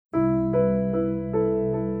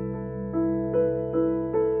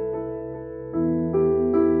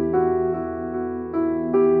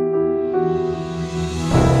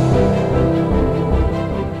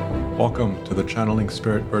Channeling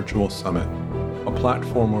Spirit Virtual Summit, a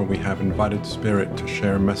platform where we have invited Spirit to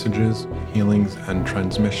share messages, healings, and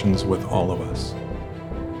transmissions with all of us.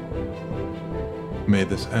 May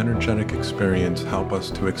this energetic experience help us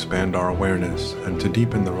to expand our awareness and to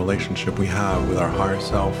deepen the relationship we have with our higher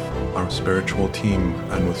self, our spiritual team,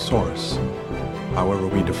 and with Source, however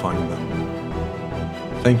we define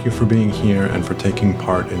them. Thank you for being here and for taking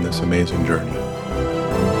part in this amazing journey.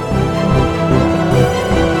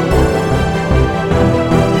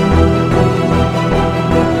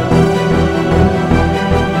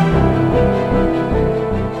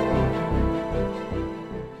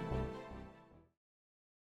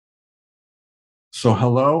 So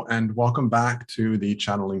hello and welcome back to the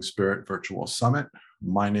Channeling Spirit Virtual Summit.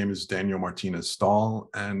 My name is Daniel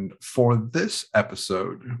Martinez-Stahl, and for this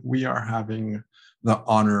episode, we are having the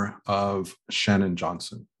honor of Shannon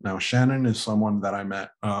Johnson. Now, Shannon is someone that I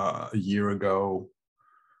met a year ago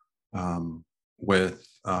during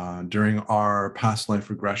our past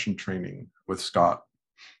life regression training with Scott.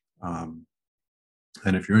 And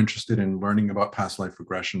if you're interested in learning about past life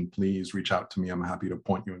regression, please reach out to me. I'm happy to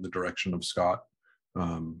point you in the direction of Scott.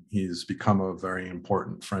 He's become a very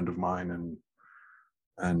important friend of mine,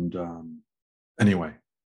 and anyway,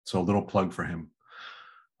 so a little plug for him.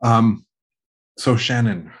 So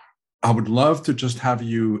Shannon, I would love to just have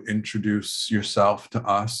you introduce yourself to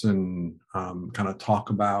us and kind of talk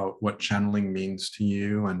about what channeling means to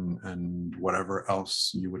you and whatever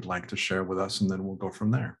else you would like to share with us, and then we'll go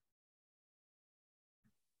from there.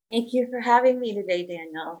 Thank you for having me today,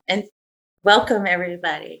 Daniel, and welcome,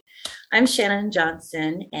 everybody. I'm Shannon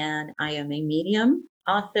Johnson, and I am a medium,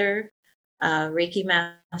 author, Reiki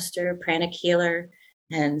master, pranic healer,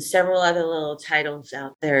 and several other little titles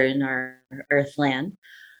out there in our earthland.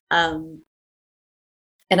 And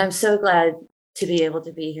I'm so glad to be able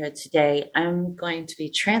to be here today. I'm going to be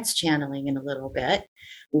trance channeling in a little bit,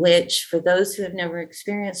 which for those who have never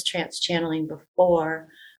experienced trance channeling before,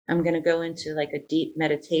 I'm going to go into like a deep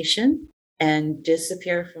meditation and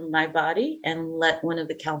disappear from my body and let one of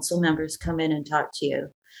the council members come in and talk to you.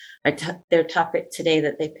 Their topic today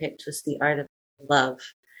that they picked was the art of love.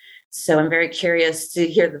 So I'm very curious to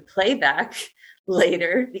hear the playback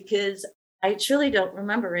later because I truly don't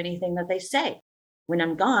remember anything that they say. When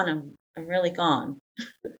I'm gone, I'm really gone.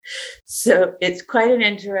 So it's quite an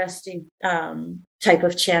interesting type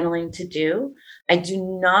of channeling to do. I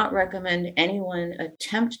do not recommend anyone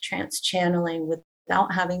attempt trance channeling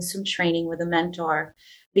without having some training with a mentor,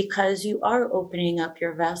 because you are opening up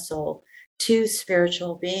your vessel to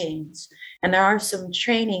spiritual beings. And there are some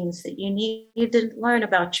trainings that you need to learn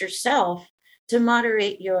about yourself to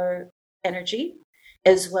moderate your energy,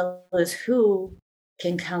 as well as who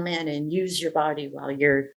can come in and use your body while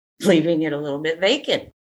you're leaving it a little bit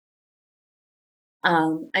vacant.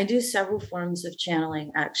 I do several forms of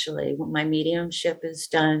channeling, actually. My mediumship is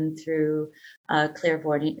done through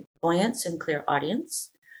clairvoyance and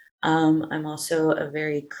clairaudience. I'm also a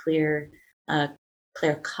very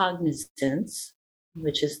claircognizance,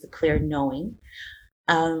 which is the clear knowing.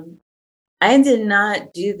 I did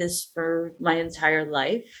not do this for my entire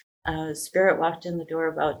life. Spirit walked in the door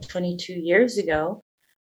about 22 years ago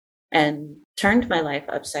and turned my life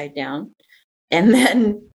upside down. And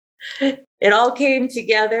then it all came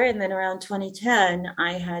together. And then around 2010,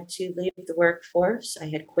 I had to leave the workforce. I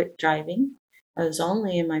had quit driving. I was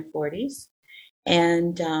only in my 40s.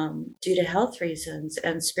 And due to health reasons,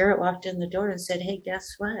 and Spirit walked in the door and said, "Hey,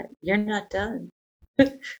 guess what? You're not done.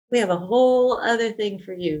 We have a whole other thing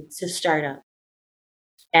for you to start up."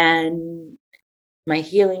 And my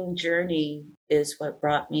healing journey is what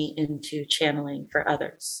brought me into channeling for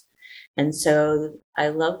others. And so I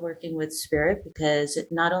love working with Spirit because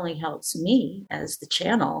it not only helps me as the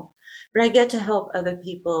channel, but I get to help other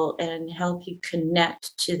people and help you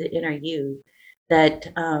connect to the inner you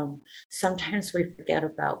that sometimes we forget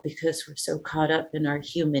about because we're so caught up in our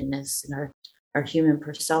humanness and our human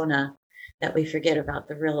persona that we forget about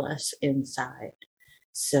the real us inside.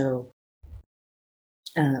 So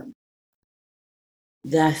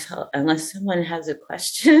that's all. Unless someone has a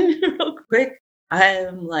question real quick,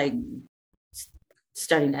 I'm like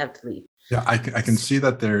starting to have to leave. Yeah, I can see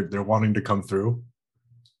that they're wanting to come through.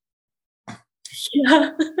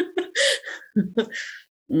 Yeah.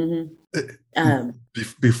 Mm-hmm.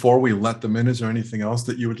 Before we let them in, is there anything else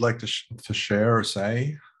that you would like to share or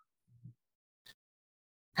say?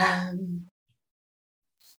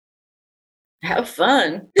 Have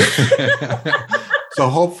fun. So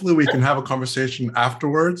hopefully we can have a conversation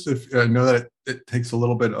afterwards. If I know that it takes a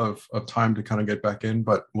little bit of time to kind of get back in,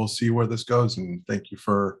 but we'll see where this goes. And thank you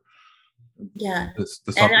for this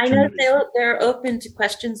and opportunity. I know they're open to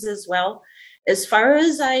questions as well. as far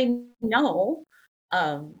as I know,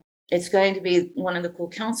 it's going to be one of the cool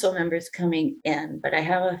council members coming in, but I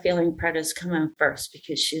have a feeling Preda's coming first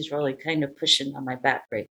because she's really kind of pushing on my back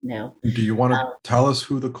right now. Do you want to tell us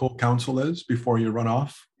who the cool council is before you run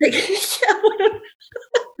off?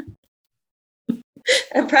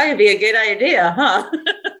 That'd probably be a good idea, huh?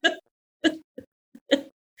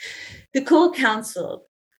 The Cool Council,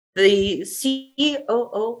 the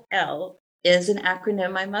COOL, is an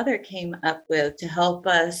acronym my mother came up with to help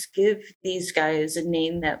us give these guys a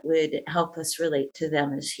name that would help us relate to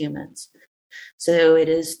them as humans. So it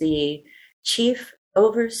is the Chief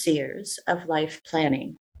Overseers of Life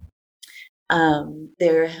Planning.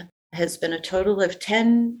 There has been a total of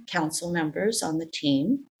 10 council members on the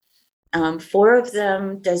team. 4 of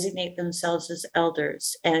them designate themselves as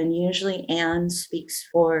elders, and usually Anne speaks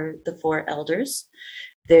for the 4 elders.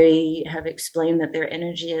 They have explained that their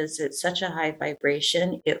energy is at such a high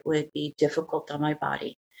vibration, it would be difficult on my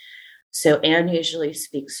body. So Anne usually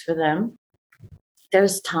speaks for them.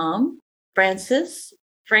 There's Tom, Francis,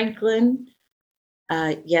 Franklin,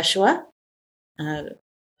 Yeshua,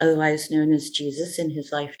 otherwise known as Jesus in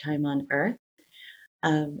his lifetime on earth,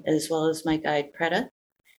 as well as my guide, Preta,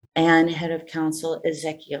 and head of council,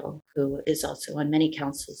 Ezekiel, who is also on many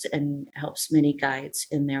councils and helps many guides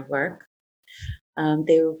in their work.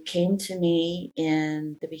 They came to me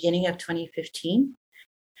in the beginning of 2015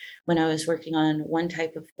 when I was working on one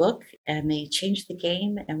type of book, and they changed the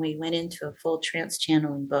game, and we went into a full trance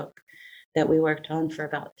channeling book that we worked on for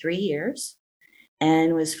about 3 years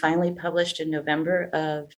and was finally published in November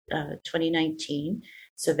of 2019.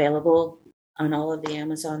 It's available on all of the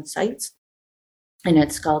Amazon sites. And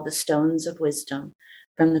it's called The Stones of Wisdom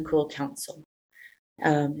from the Cool Council.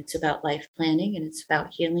 It's about life planning, and it's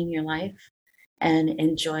about healing your life and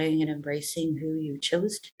enjoying and embracing who you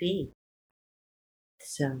chose to be.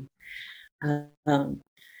 So, and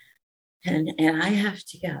I have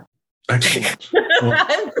to go. Excellent. Well,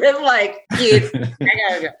 I'm like, dude, I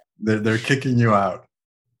gotta go. They're kicking you out.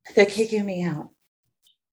 They're kicking me out.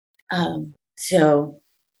 So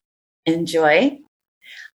enjoy.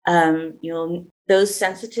 Those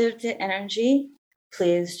sensitive to energy,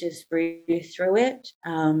 please just breathe through it.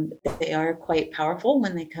 They are quite powerful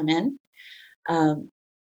when they come in. I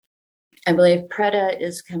believe Preta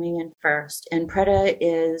is coming in first, and Preta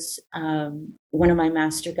is one of my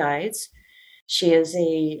master guides. She is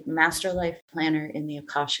a master life planner in the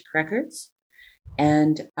Akashic Records,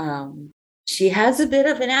 and she has a bit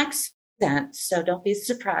of an accent, so don't be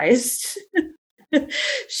surprised.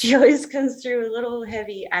 She always comes through a little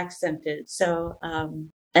heavy accented. So,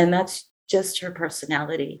 and that's just her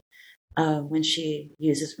personality when she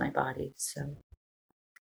uses my body. So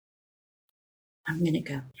I'm going to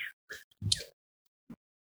go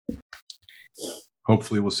now.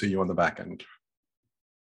 Hopefully we'll see you on the back end.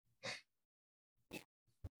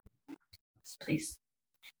 Please.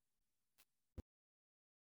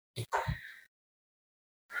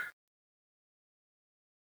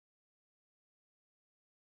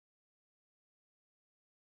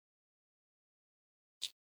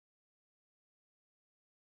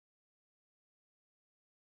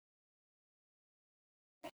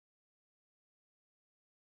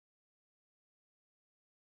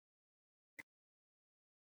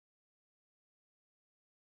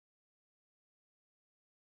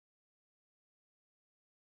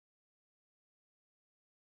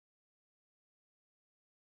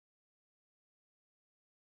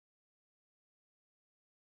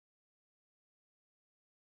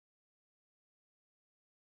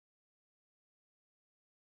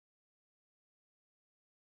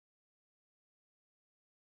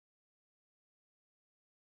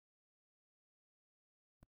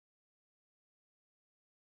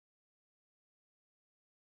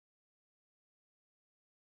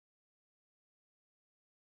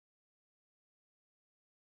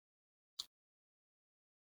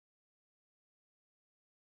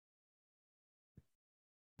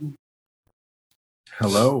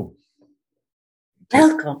 Hello.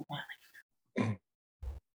 Welcome.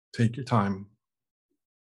 Take your time.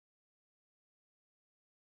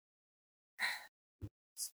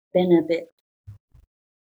 It's been a bit.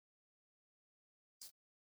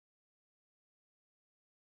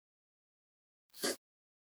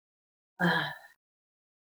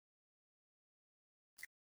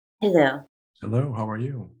 Hello. Hello, how are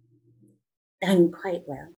you? I'm quite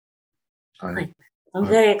well. I'm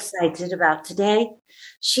very excited about today.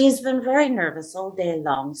 She's been very nervous all day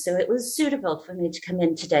long, so it was suitable for me to come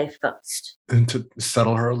in today first. And to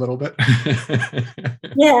settle her a little bit?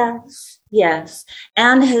 Yes.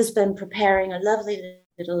 Anne has been preparing a lovely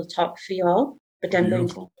little talk for you all. but I'm going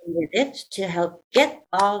to Beautiful. be with it to help get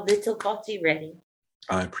our little body ready.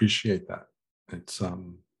 I appreciate that.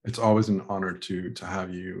 It's always an honor to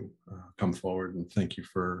have you come forward, and thank you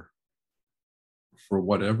for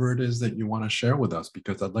whatever it is that you want to share with us,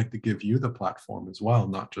 because I'd like to give you the platform as well,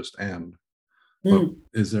 not just Anne. But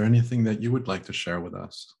is there anything that you would like to share with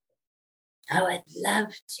us? Oh, I'd love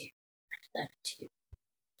to. I'd love to.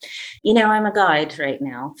 You know, I'm a guide right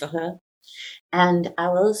now for her, and I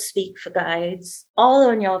will speak for guides all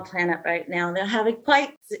on your planet right now. They're having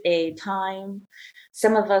quite a time.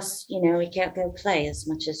 Some of us, you know, we can't go play as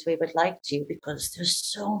much as we would like to because there's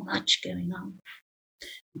so much going on.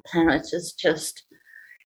 The planet is just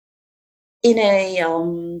in a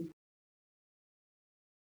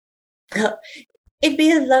it'd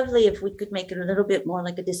be lovely if we could make it a little bit more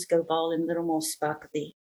like a disco ball and a little more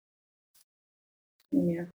sparkly.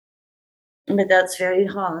 Yeah. But that's very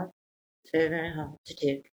hard. It's very, very hard to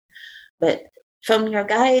do. But from your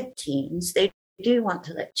guide teams, they do want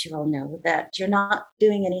to let you all know that you're not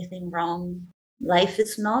doing anything wrong. Life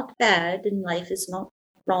is not bad and life is not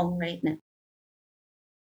wrong right now.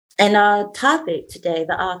 And our topic today,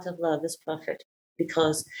 the art of love, is perfect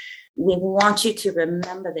because we want you to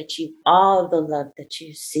remember that you are the love that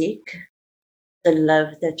you seek, the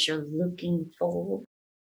love that you're looking for.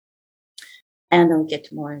 And I'll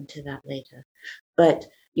get more into that later. But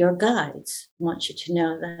your guides want you to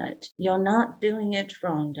know that you're not doing it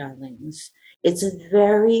wrong, darlings. It's a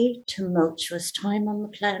very tumultuous time on the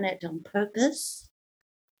planet on purpose.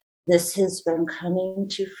 This has been coming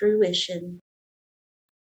to fruition.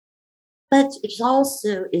 But it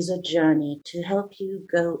also is a journey to help you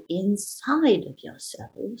go inside of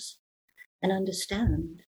yourselves and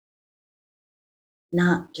understand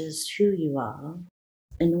not just who you are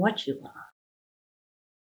and what you are,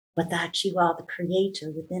 but that you are the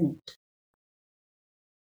creator within it.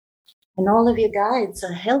 And all of your guides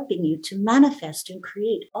are helping you to manifest and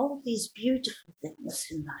create all of these beautiful things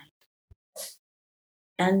in life.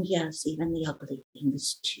 And yes, even the ugly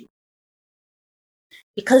things too.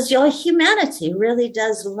 Because your humanity really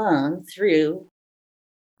does learn through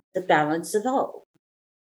the balance of all,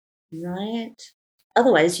 right?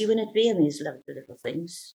 Otherwise, you wouldn't be in these lovely little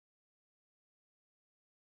things.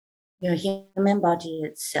 Your human body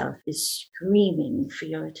itself is screaming for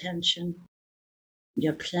your attention.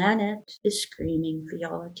 Your planet is screaming for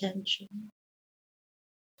your attention.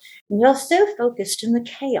 And you're so focused in the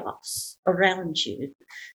chaos around you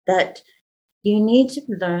that you need to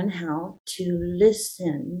learn how to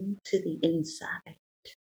listen to the inside.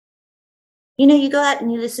 You know, you go out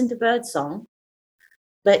and you listen to birdsong,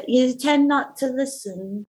 but you tend not to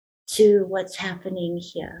listen to what's happening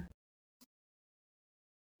here.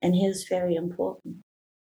 And here's very important.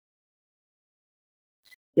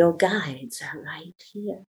 Your guides are right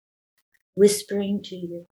here, whispering to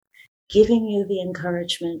you, giving you the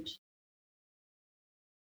encouragement,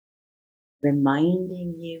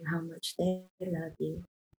 reminding you how much they love you.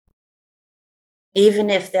 Even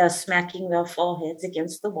if they're smacking their foreheads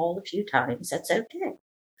against the wall a few times, that's okay.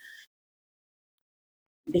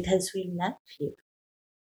 Because we love you.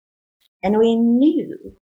 And we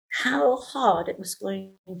knew how hard it was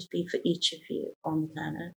going to be for each of you on the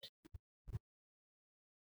planet.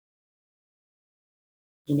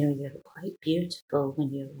 You know, you're quite beautiful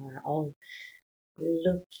when you are all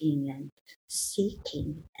looking and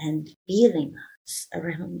seeking and feeling us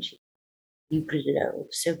around you. You glow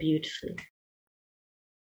so beautifully.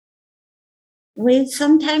 We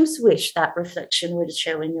sometimes wish that reflection would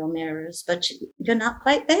show in your mirrors, but you're not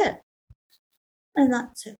quite there. And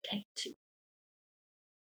that's okay too.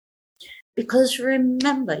 Because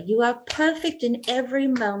remember, you are perfect in every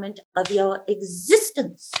moment of your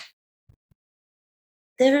existence.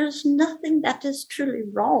 There is nothing that is truly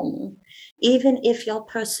wrong, even if your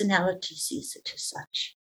personality sees it as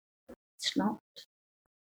such. It's not.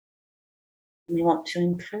 We want to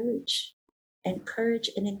encourage and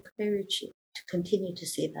encourage you to continue to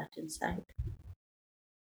see that inside.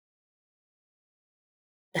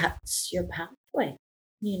 That's your pathway,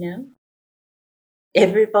 you know.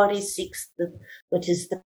 Everybody seeks what is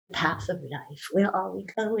the path of life. Where are we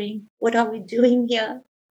going? What are we doing here?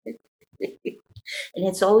 And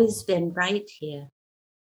it's always been right here,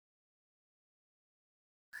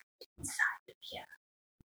 right inside of here.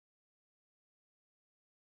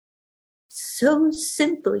 So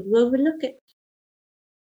simple, you overlook it.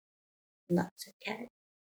 And that's okay.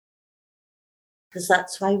 Because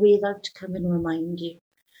that's why we love to come and remind you.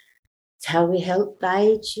 It's how we help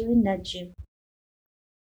guide you and nudge you.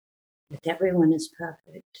 That everyone is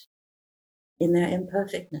perfect in their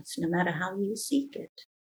imperfectness, no matter how you seek it.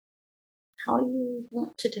 how you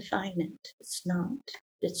want to define it. It's not.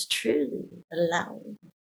 It's truly allowing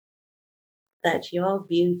that your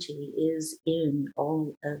beauty is in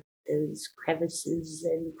all of those crevices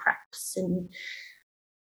and cracks and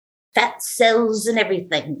fat cells and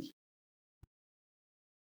everything.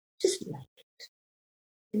 Just like it.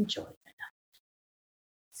 Enjoy it.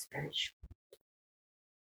 It's very short.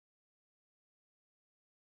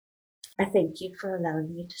 I thank you for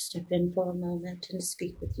allowing me to step in for a moment and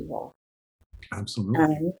speak with you all.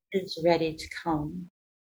 Absolutely. Is ready to come.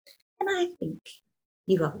 And I think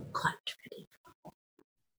you are quite ready.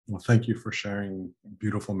 Well, thank you for sharing a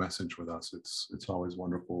beautiful message with us. It's always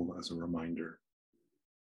wonderful as a reminder.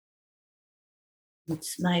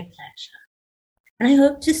 It's my pleasure. And I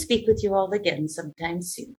hope to speak with you all again sometime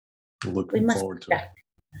soon. Looking forward to it.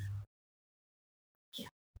 Yeah.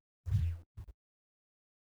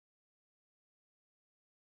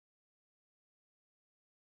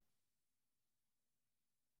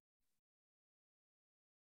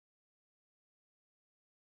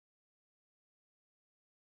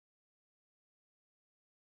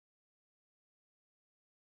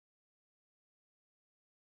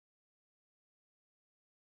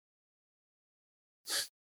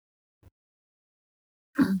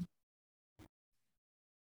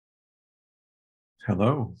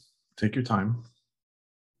 Hello. Take your time.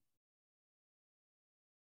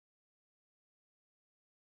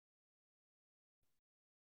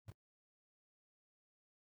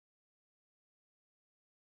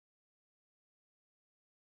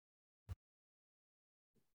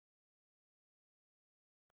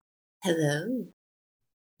 Hello.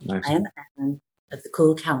 Nice. I am Anne of the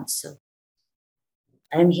Cool Council.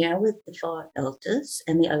 I am here with the 4 elders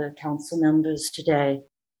and the other council members today.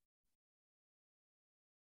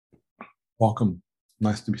 Welcome.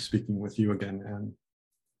 Nice to be speaking with you again, Anne.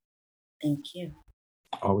 Thank you.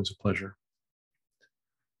 Always a pleasure.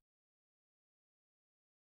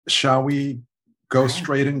 Shall we go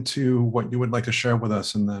straight into what you would like to share with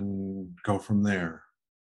us and then go from there?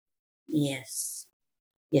 Yes.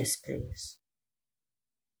 Yes, please.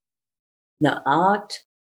 The art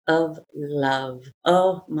of love.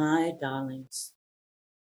 Oh, my darlings.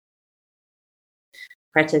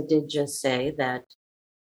 Preta did just say that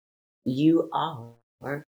you are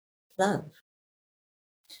love.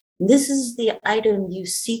 This is the item you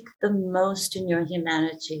seek the most in your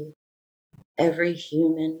humanity. Every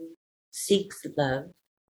human seeks love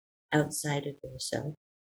outside of yourself,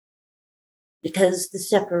 because the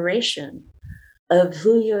separation of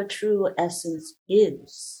who your true essence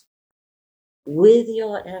is with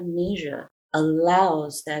your amnesia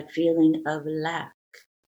allows that feeling of lack,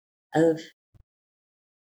 of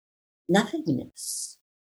nothingness,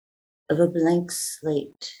 of a blank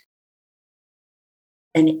slate.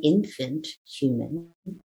 An infant human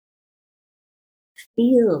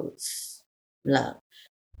feels love,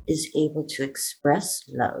 is able to express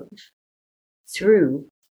love through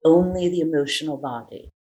only the emotional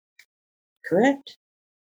body. Correct?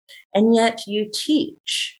 And yet you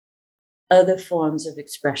teach other forms of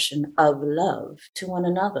expression of love to one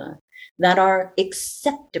another that are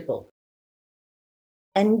acceptable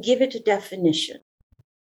and give it a definition.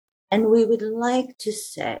 And we would like to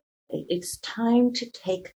say it's time to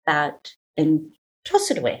take that and toss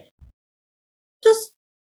it away. Just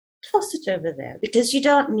toss it over there, because you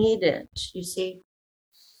don't need it. You see,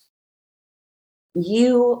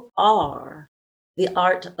 you are the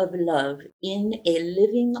art of love in a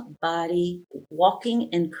living body, walking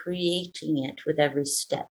and creating it with every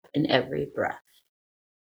step and every breath.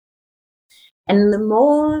 And the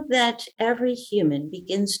more that every human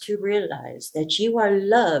begins to realize that you are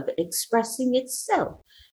love expressing itself,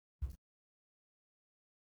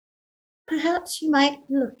 perhaps you might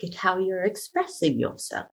look at how you're expressing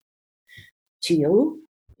yourself to you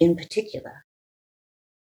in particular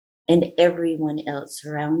and everyone else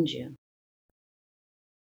around you.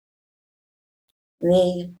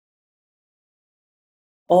 They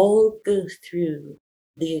all go through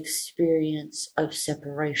the experience of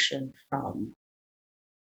separation from.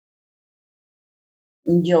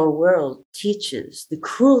 Your world teaches the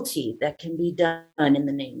cruelty that can be done in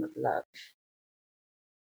the name of love.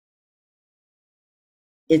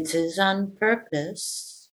 It is on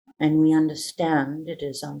purpose, and we understand it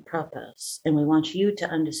is on purpose. And we want you to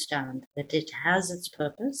understand that it has its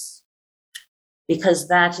purpose, because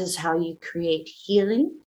that is how you create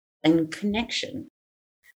healing and connection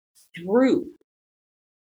through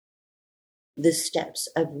the steps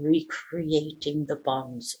of recreating the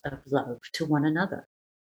bonds of love to one another.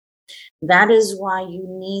 That is why you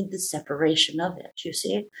need the separation of it. You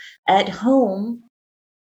see, at home,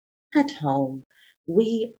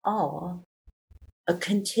 we are a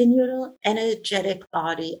continual energetic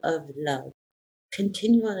body of love,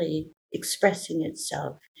 continually expressing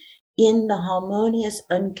itself in the harmonious,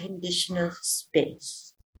 unconditional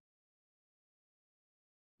space.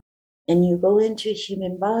 And you go into a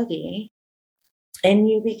human body and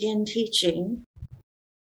you begin teaching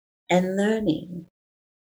and learning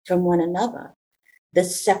from one another the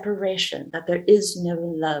separation, that there is no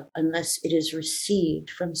love unless it is received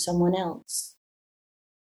from someone else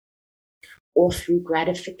or through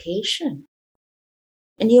gratification.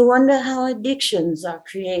 And you wonder how addictions are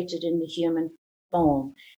created in the human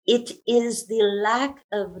form. It is the lack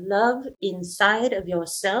of love inside of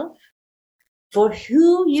yourself for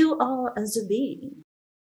who you are as a being.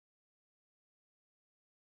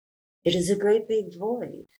 It is a great big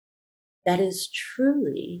void that is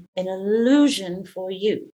truly an illusion for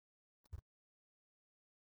you.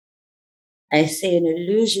 I say an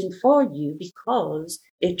illusion for you because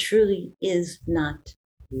it truly is not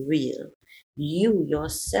real. You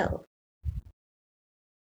yourself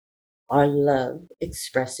are love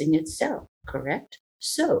expressing itself, correct?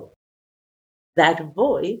 So that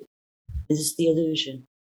void is the illusion.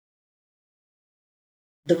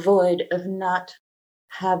 The void of not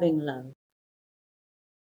having love,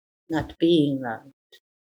 not being loved,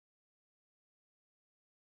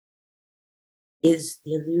 is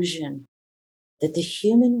the illusion that the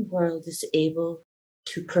human world is able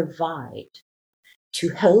to provide to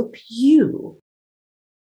help you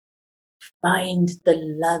find the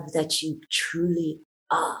love that you truly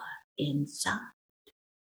are inside.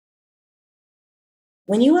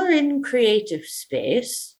 When you are in creative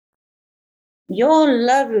space, your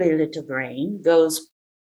lovely little brain goes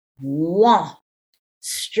wah,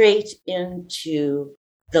 straight into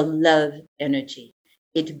the love energy.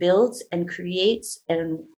 It builds and creates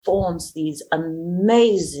and forms these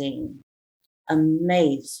amazing,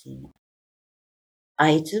 amazing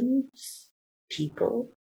items,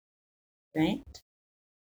 people, right?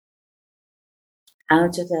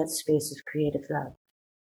 Out of that space of creative love.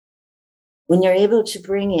 When you're able to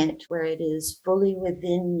bring it where it is fully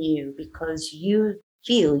within you because you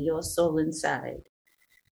feel your soul inside,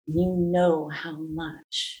 you know how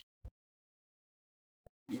much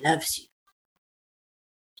it loves you,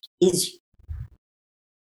 is you.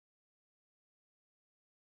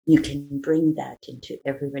 You can bring that into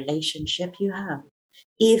every relationship you have,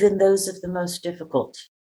 even those of the most difficult,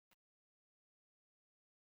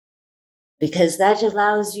 because that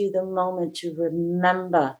allows you the moment to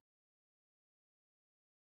remember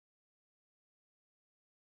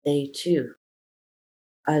they too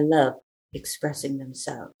are love expressing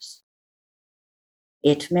themselves.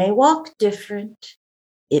 It may walk different.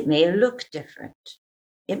 It may look different.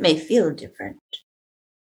 It may feel different.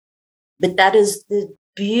 But that is the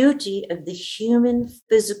beauty of the human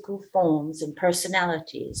physical forms and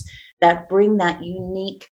personalities that bring that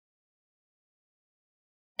unique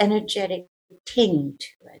energetic ting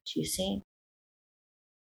to it, you see?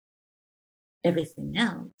 Everything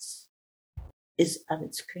else is of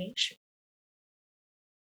its creation.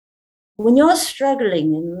 When you're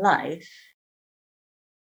struggling in life,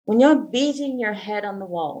 when you're beating your head on the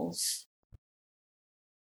walls,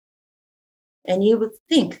 and you would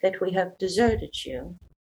think that we have deserted you,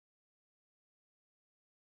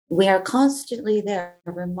 we are constantly there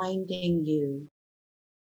reminding you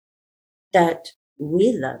that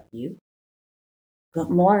we love you,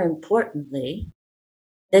 but more importantly,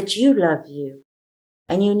 that you love you.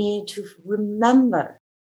 And you need to remember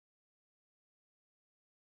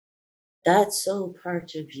that soul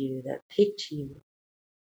part of you that picked you.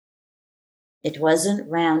 It wasn't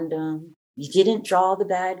random. You didn't draw the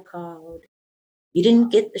bad card. You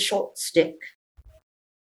didn't get the short stick.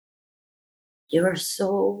 Your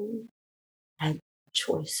soul had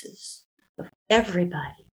choices of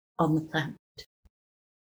everybody on the planet.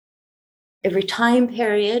 Every time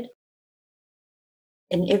period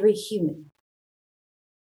and every human.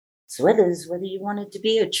 So whether you wanted to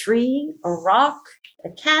be a tree, a rock, a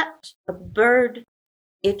cat, a bird,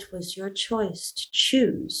 it was your choice to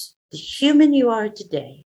choose the human you are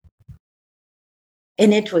today.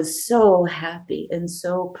 And it was so happy and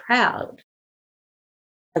so proud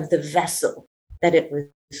of the vessel that it was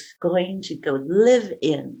going to go live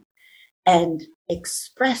in and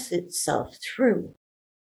express itself through.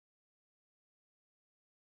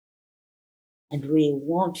 And we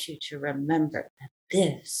want you to remember that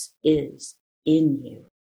this is in you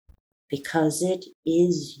because it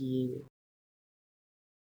is you.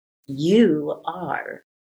 You are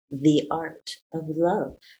the art of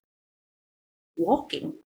love,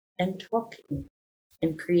 walking and talking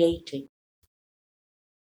and creating.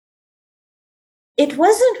 it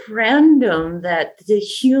wasn't random that the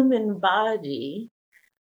human body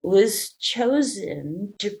was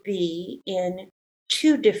chosen to be in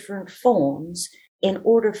two different forms in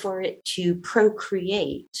order for it to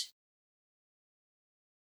procreate.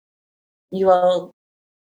 You all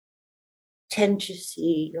tend to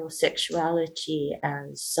see your sexuality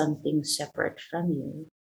as something separate from you.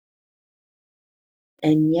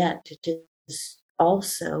 And yet it is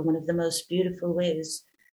also one of the most beautiful ways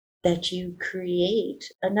that you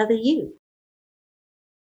create another you.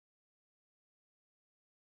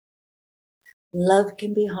 Love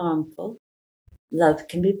can be harmful. Love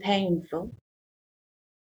can be painful.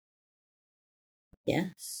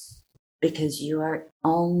 Yes, because you are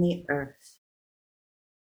on the earth.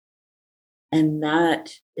 And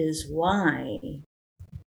that is why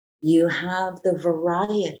you have the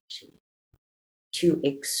variety to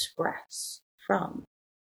express from.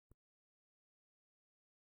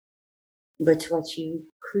 But what you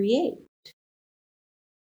create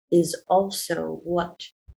is also what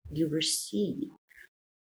you receive.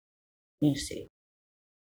 You see,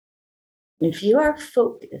 if you are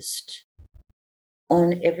focused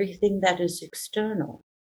on everything that is external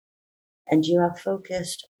and you are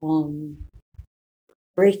focused on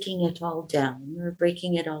breaking it all down or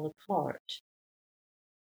breaking it all apart,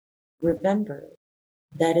 remember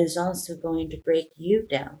that is also going to break you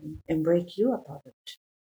down and break you apart,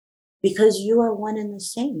 because you are one and the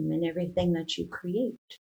same in everything that you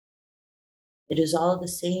create. It is all the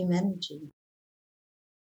same energy.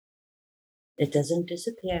 It doesn't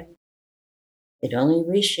disappear. It only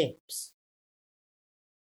reshapes.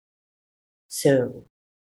 So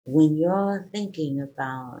when you're thinking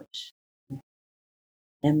about,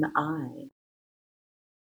 am I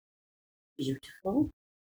beautiful?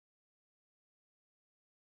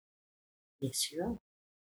 Yes, you are.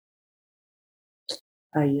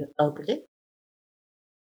 Are you ugly?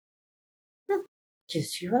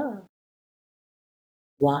 Yes, you are.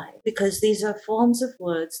 Why? Because these are forms of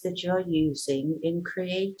words that you're using in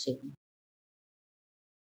creating.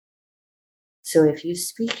 So if you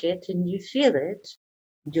speak it and you feel it,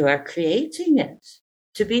 you are creating it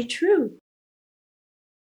to be true.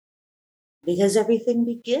 Because everything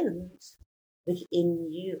begins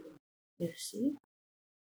within you. You see?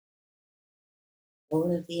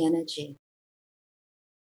 All of the energy,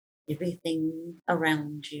 everything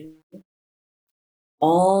around you,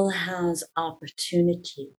 all has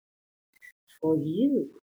opportunity for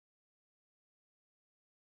you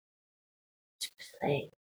to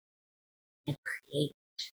play and create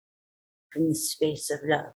from the space of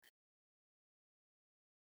love.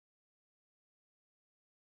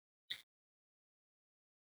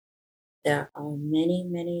 There are many,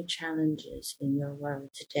 many challenges in your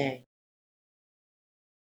world today.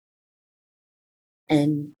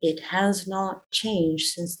 And it has not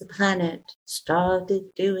changed since the planet started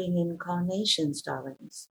doing incarnations,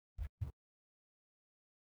 darlings.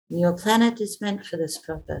 Your planet is meant for this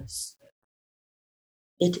purpose.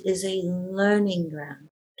 It is a learning ground.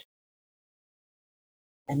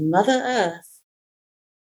 And Mother Earth,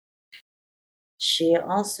 she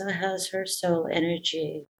also has her soul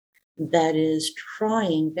energy that is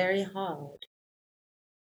trying very hard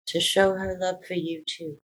to show her love for you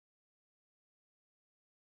too.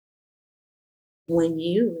 When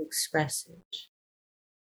you express it,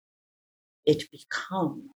 it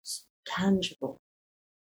becomes tangible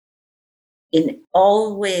in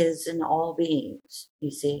all ways and all beings,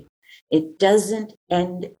 you see. It doesn't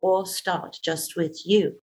end or start just with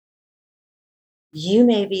you. You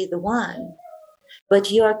may be the one,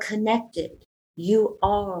 but you are connected. You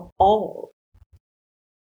are all.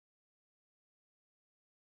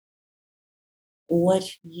 What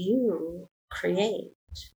you create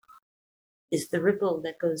is the ripple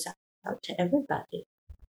that goes out to everybody.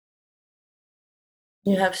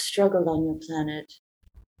 You have struggled on your planet.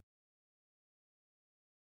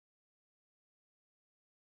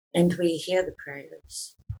 And we hear the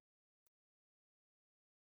prayers.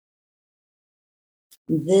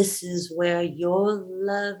 This is where your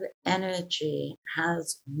love energy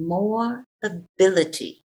has more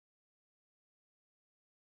ability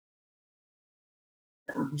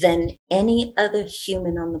than any other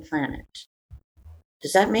human on the planet.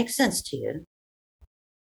 Does that make sense to you?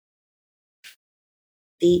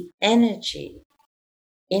 The energy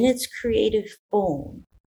in its creative form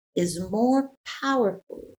is more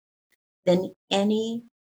powerful than any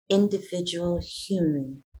individual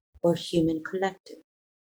human or human collective.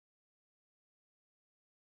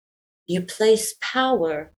 You place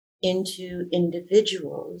power into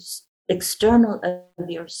individuals external of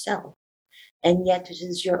yourself, and yet it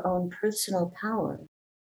is your own personal power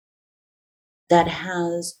that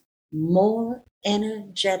has more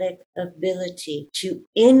energetic ability to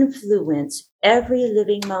influence every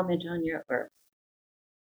living moment on your earth.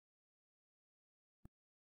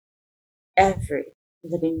 Every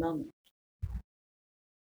living moment.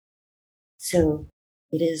 So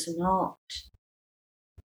it is not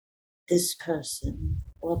this person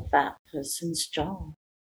or that person's job.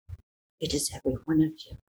 It is every one of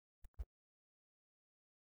you.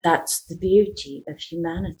 That's the beauty of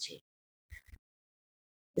humanity,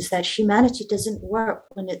 is that humanity doesn't work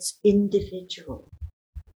when it's individual.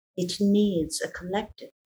 It needs a collective.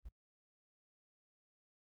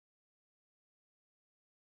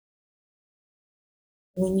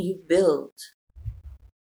 When you build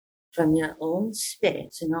from your own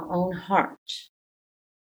space and your own heart,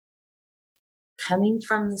 coming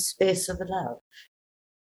from the space of love,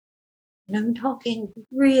 and I'm talking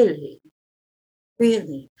really,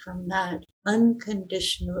 really from that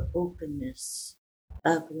unconditional openness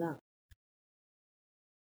of love,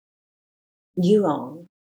 you all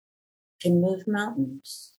can move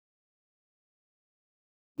mountains.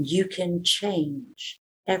 You can change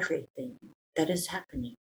everything that is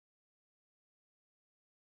happening.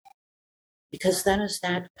 Because that is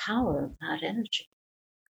that power of that energy.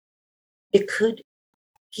 It could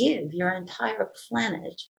give your entire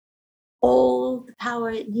planet all the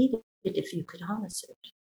power it needed if you could harness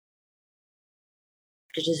it.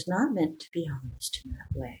 But it is not meant to be harnessed in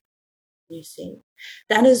that way. You see,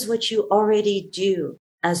 that is what you already do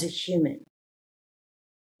as a human,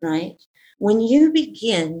 right? When you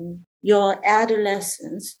begin your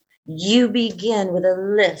adolescence, you begin with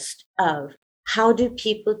a list of, how do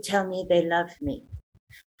people tell me they love me?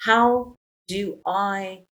 How do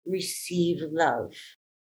I receive love?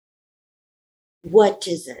 What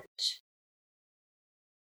is it?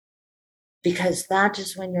 Because that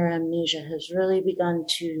is when your amnesia has really begun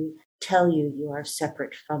to tell you you are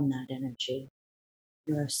separate from that energy.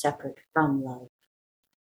 You are separate from love.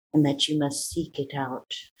 And that you must seek it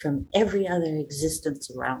out from every other existence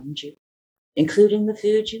around you, including the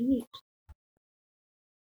food you eat.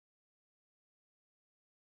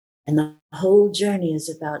 And the whole journey is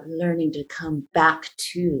about learning to come back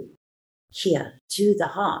to here, to the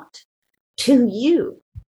heart, to you,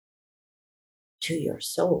 to your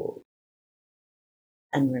soul.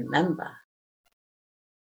 And remember,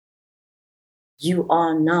 you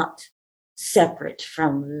are not separate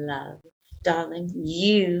from love, darling.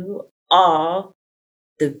 You are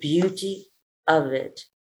the beauty of it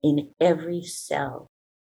in every cell.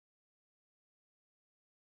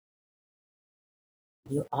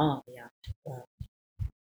 You are the act of love.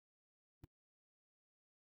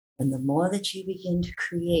 And the more that you begin to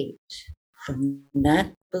create from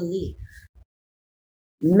that belief,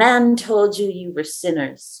 man told you you were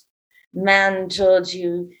sinners. Man told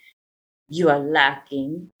you you are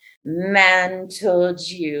lacking. Man told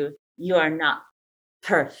you you are not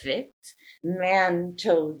perfect. Man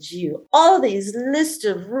told you all these lists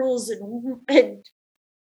of rules and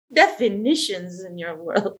definitions in your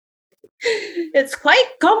world. It's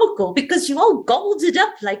quite comical because you all gobbled it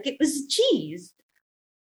up like it was cheese.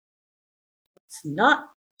 It's not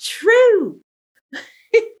true.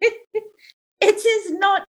 It is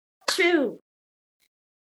not true.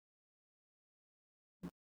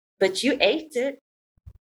 But you ate it,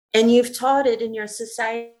 and you've taught it in your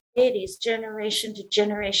societies, generation to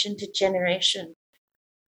generation to generation.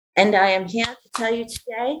 And I am here to tell you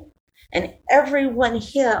today, and everyone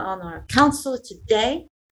here on our council today,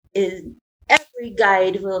 is every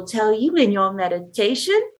guide will tell you in your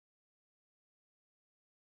meditation,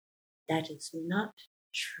 that is not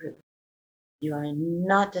true. You are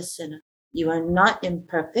not a sinner. You are not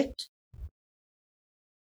imperfect.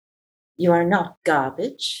 You are not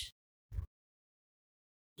garbage.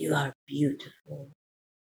 You are beautiful.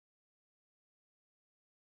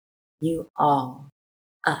 You are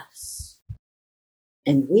us.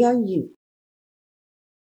 And we are you.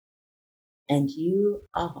 And you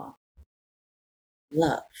are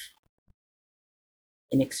love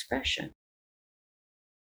in expression.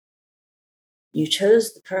 You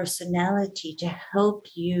chose the personality to help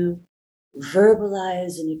you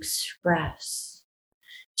verbalize and express,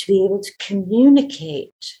 to be able to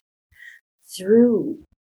communicate through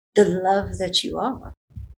the love that you are.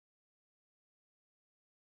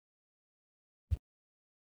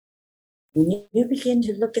 When you begin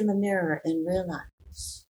to look in the mirror and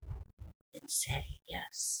realize and say,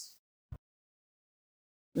 yes,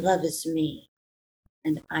 love is me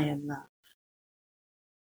and I am love.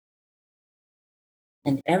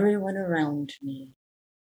 And everyone around me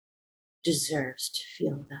deserves to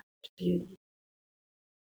feel that beauty.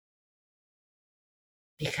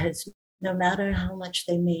 Because no matter how much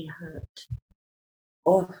they may hurt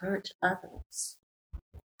or hurt others.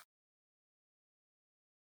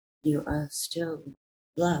 You are still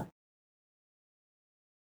love.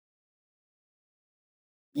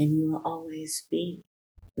 And you will always be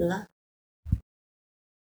love.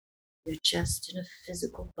 You're just in a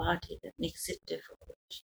physical body that makes it difficult.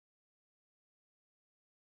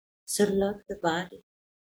 So love the body.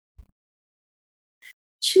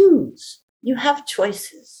 Choose. You have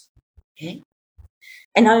choices. Okay?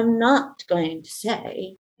 And I'm not going to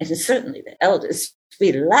say, and certainly the elders,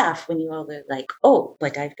 we laugh when you all are like, oh,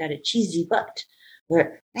 but I've got a cheesy butt,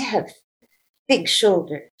 where I have big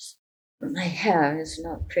shoulders. My hair is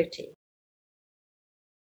not pretty.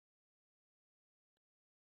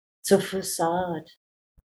 It's a facade.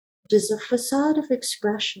 It is a facade of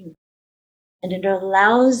expression. And it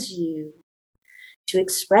allows you to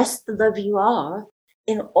express the love you are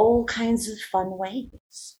in all kinds of fun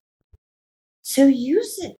ways. So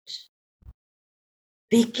use it.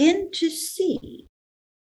 Begin to see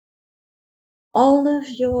all of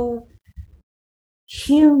your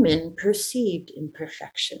human perceived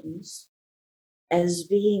imperfections as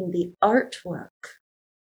being the artwork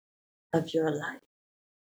of your life.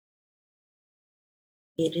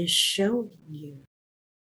 It is showing you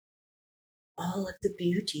all of the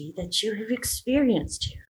beauty that you have experienced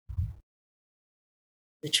here.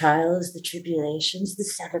 The trials, the tribulations, the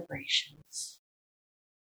celebrations.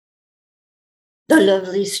 The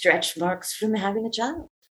lovely stretch marks from having a child.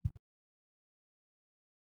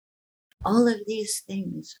 All of these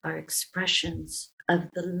things are expressions of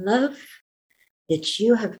the love that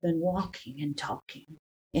you have been walking and talking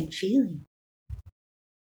and feeling.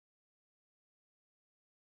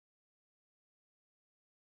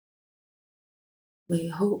 We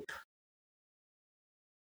hope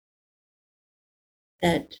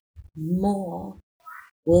that more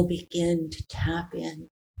will begin to tap in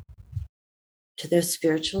to their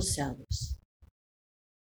spiritual selves,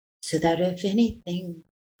 so that if anything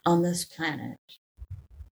on this planet,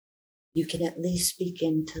 you can at least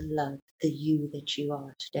begin to love the you that you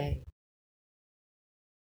are today.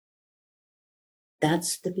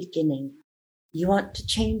 That's the beginning. You want to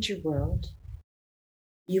change your world.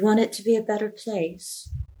 You want it to be a better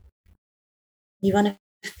place. You want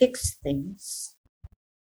to fix things.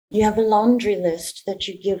 You have a laundry list that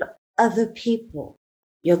you give other people,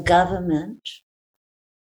 your government,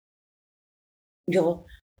 your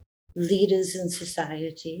leaders in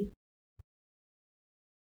society.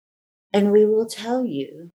 And we will tell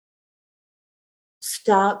you,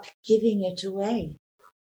 stop giving it away,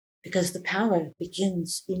 because the power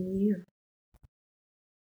begins in you.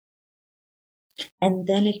 And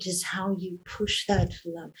then it is how you push that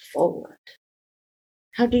love forward.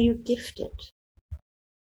 How do you gift it?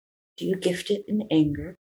 Do you gift it in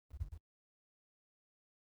anger?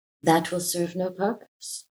 That will serve no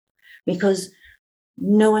purpose, because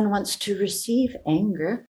no one wants to receive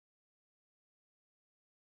anger.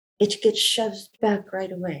 It gets shoved back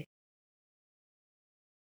right away.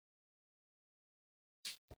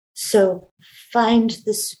 So find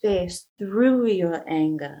the space through your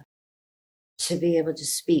anger to be able to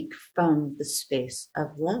speak from the space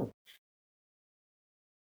of love.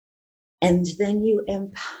 And then you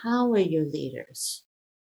empower your leaders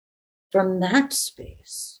from that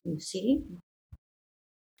space. You see?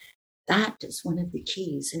 That is one of the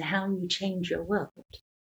keys in how you change your world.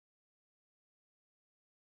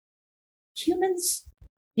 Humans,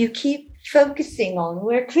 you keep focusing on,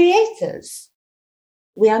 we're creators.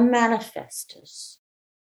 We are manifestors.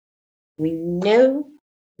 We know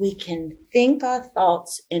we can think our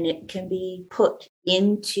thoughts and it can be put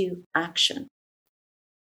into action.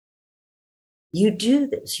 You do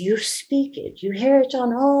this, you speak it, you hear it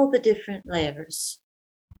on all the different layers.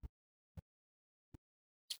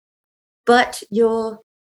 But your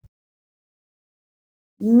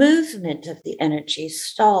movement of the energy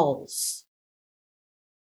stalls,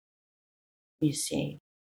 you see,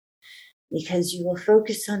 because you will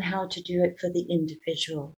focus on how to do it for the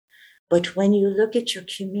individual. But when you look at your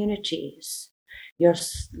communities, your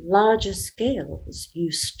larger scales,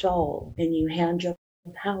 you stall and you hand your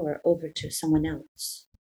power over to someone else.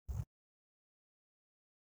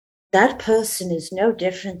 That person is no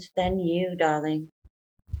different than you, darling.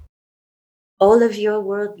 All of your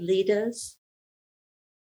world leaders,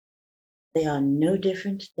 they are no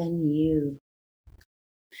different than you.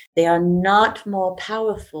 They are not more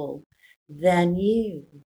powerful than you.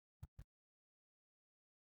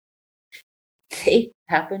 They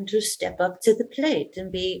happen to step up to the plate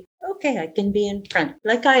and be, okay, I can be in front,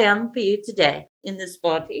 like I am for you today in this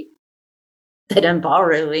body that I'm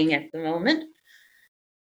borrowing at the moment.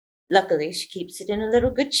 Luckily, she keeps it in a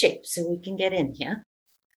little good shape so we can get in here.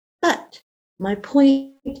 But my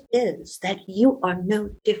point is that you are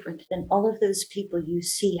no different than all of those people you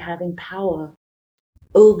see having power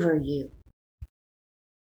over you.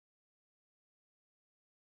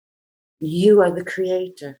 You are the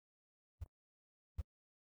creator.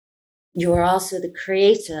 You are also the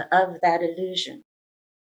creator of that illusion.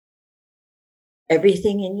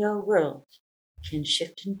 Everything in your world can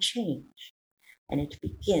shift and change, and it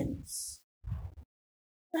begins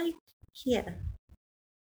right here.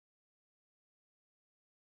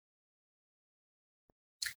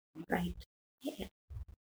 Right here.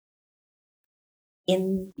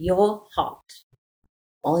 In your heart.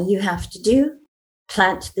 All you have to do,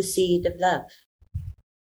 plant the seed of love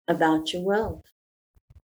about your world.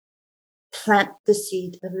 Plant the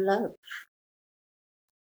seed of love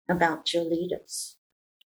about your leaders.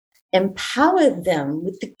 Empower them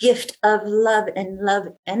with the gift of love and love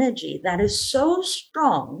energy that is so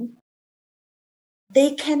strong,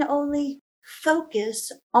 they can only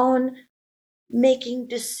focus on making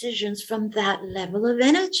decisions from that level of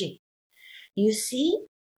energy. You see?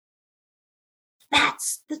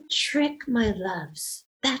 That's the trick, my loves.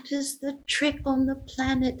 That is the trick on the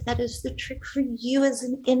planet. That is the trick for you as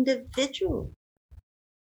an individual.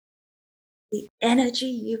 The energy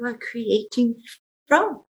you are creating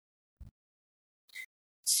from.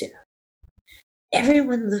 So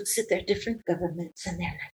everyone looks at their different governments and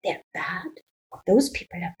they're like, they're bad. Those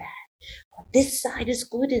people are bad. This side is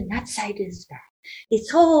good and that side is bad.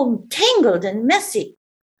 It's all tangled and messy.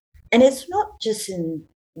 And it's not just in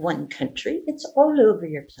one country, it's all over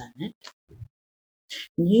your planet.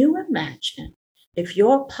 You imagine if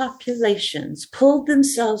your populations pulled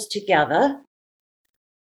themselves together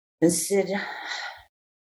and said,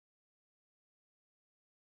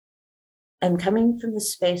 I'm coming from the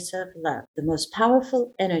space of love, the most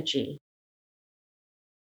powerful energy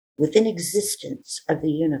within existence of the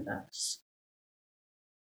universe.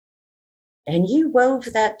 And you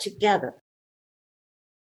wove that together.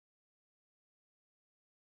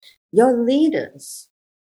 Your leaders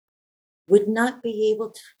would not be able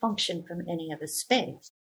to function from any other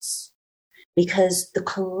space because the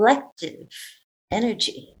collective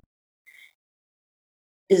energy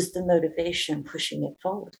is the motivation pushing it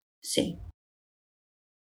forward. See?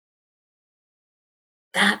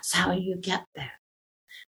 That's how you get there.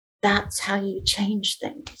 That's how you change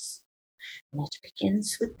things. And it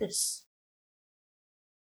begins with this.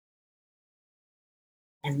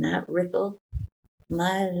 And that ripple,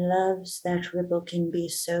 my loves, that ripple can be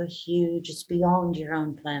so huge, it's beyond your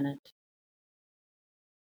own planet.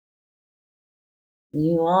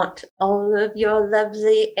 You want all of your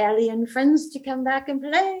lovely alien friends to come back and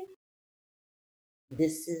play?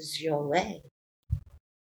 This is your way.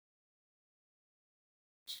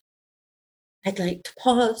 I'd like to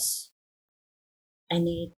pause.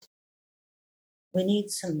 We need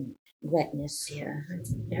some wetness here.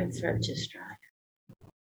 Your throat is dry.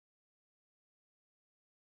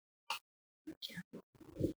 Yeah.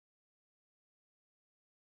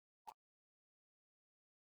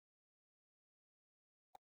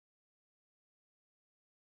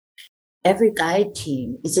 Every guide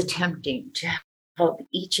team is attempting to help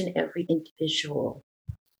each and every individual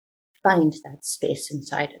find that space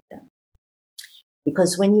inside of them.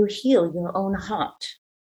 Because when you heal your own heart,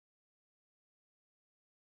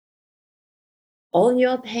 all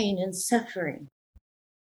your pain and suffering,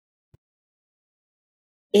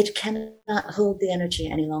 it cannot hold the energy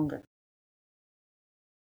any longer.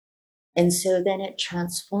 And so then it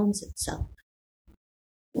transforms itself.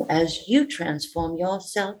 As you transform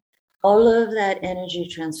yourself, all of that energy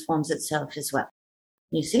transforms itself as well.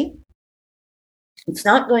 You see? It's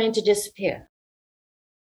not going to disappear.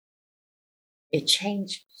 It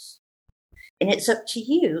changes. And it's up to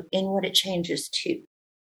you in what it changes to.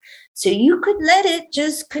 So you could let it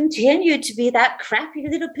just continue to be that crappy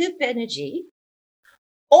little poop energy,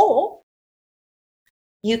 or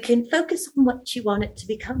you can focus on what you want it to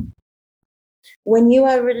become. When you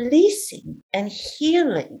are releasing and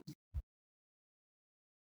healing,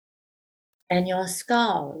 and your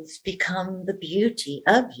scars become the beauty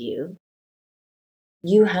of you,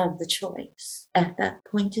 you have the choice at that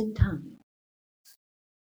point in time.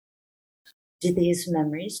 Do these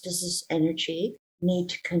memories, does this energy need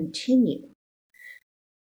to continue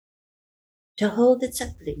to hold its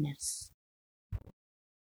ugliness?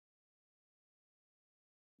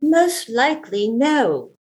 Most likely,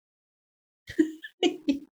 no.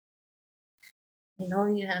 And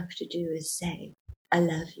all you have to do is say, I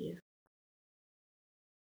love you.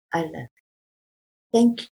 I love you.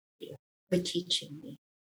 Thank you for teaching me.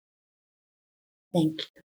 Thank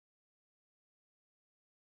you.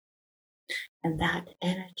 And that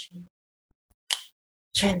energy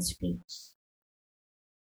transmutes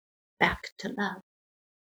back to love,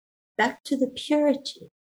 back to the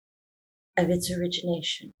purity of its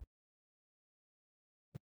origination.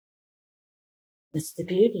 That's the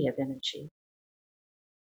beauty of energy.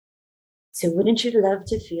 So wouldn't you love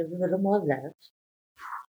to feel a little more love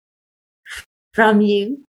from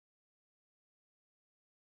you,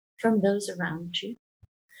 from those around you,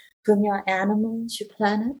 from your animals, your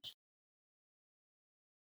planet?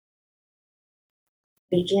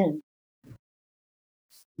 Begin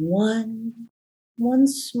one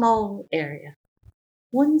small area,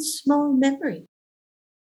 one small memory,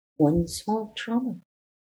 one small trauma,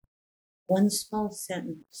 one small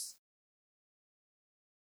sentence.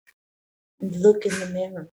 And look in the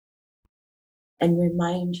mirror and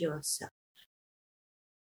remind yourself,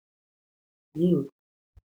 you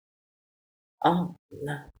are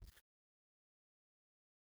love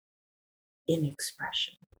in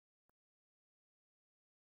expression.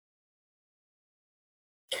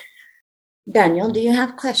 Daniel, do you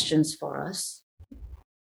have questions for us?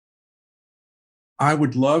 I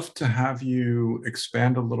would love to have you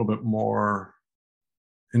expand a little bit more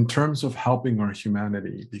in terms of helping our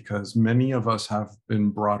humanity, because many of us have been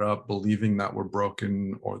brought up believing that we're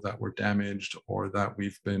broken or that we're damaged or that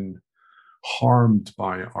we've been harmed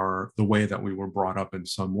by the way that we were brought up in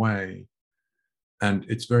some way. And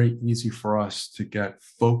it's very easy for us to get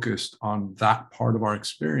focused on that part of our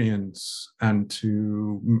experience and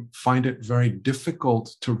to find it very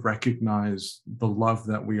difficult to recognize the love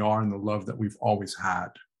that we are and the love that we've always had.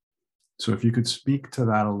 So if you could speak to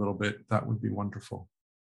that a little bit, that would be wonderful.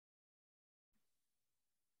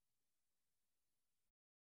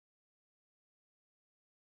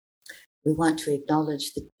 We want to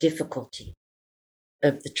acknowledge the difficulty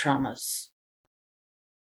of the traumas.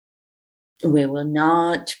 We will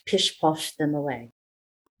not pish-posh them away.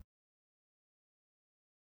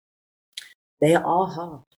 They are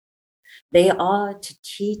hard. They are to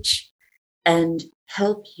teach and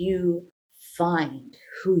help you find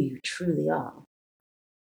who you truly are.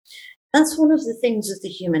 That's one of the things of the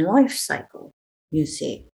human life cycle, you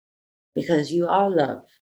see, because you are love.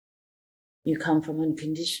 You come from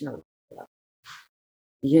unconditional love.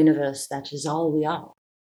 The universe, that is all we are.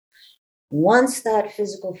 Once that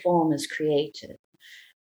physical form is created,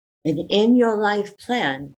 and in your life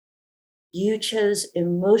plan, you chose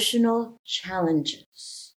emotional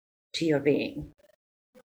challenges to your being.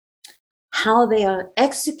 How they are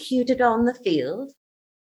executed on the field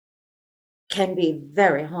can be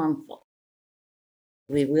very harmful.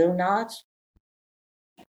 We will not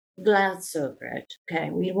glance over it,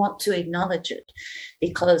 okay? We want to acknowledge it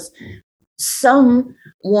because some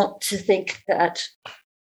want to think that,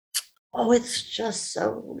 oh, it's just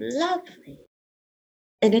so lovely.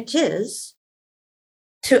 And it is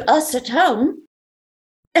to us at home.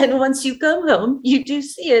 And once you come home, you do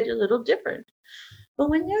see it a little different. But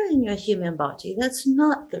when you're in your human body, that's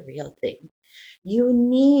not the real thing. You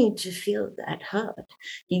need to feel that hurt.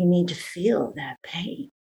 You need to feel that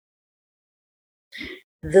pain.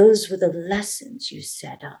 Those were the lessons you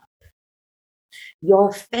set up.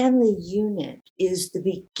 Your family unit is the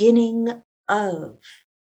beginning of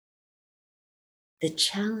the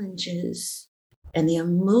challenges and the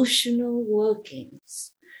emotional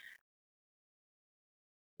workings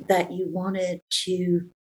that you wanted to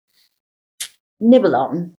nibble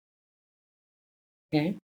on.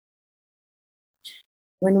 Okay?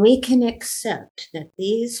 When we can accept that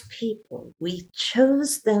these people, we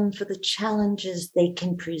chose them for the challenges they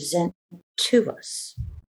can present to us.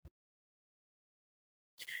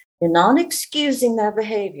 You're not excusing their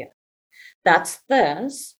behavior. That's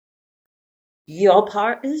theirs. Your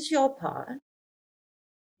part is your part.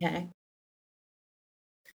 Okay?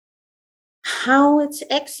 How it's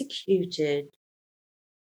executed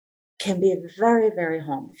can be very, very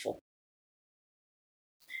harmful.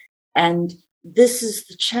 And this is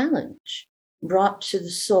the challenge brought to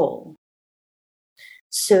the soul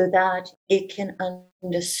so that it can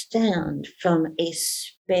understand from a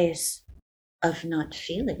space of not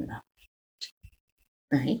feeling that,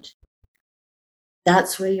 right?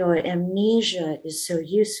 That's where your amnesia is so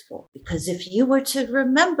useful, because if you were to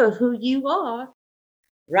remember who you are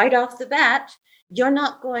right off the bat, you're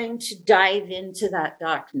not going to dive into that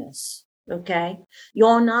darkness. Okay,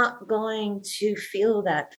 you're not going to feel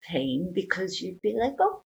that pain because you'd be like,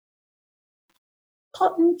 oh,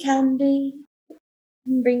 cotton candy,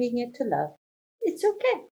 I'm bringing it to love. It's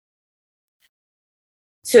okay.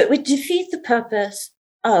 So it would defeat the purpose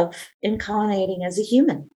of incarnating as a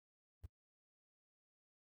human.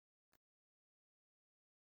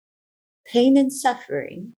 Pain and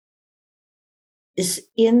suffering is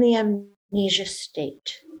in the amnesia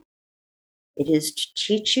state. It is to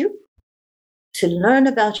teach you to learn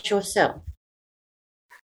about yourself,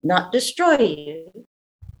 not destroy you,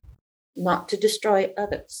 not to destroy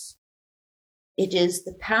others. It is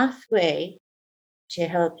the pathway to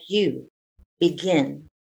help you begin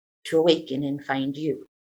to awaken and find you.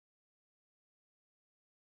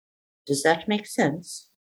 Does that make sense?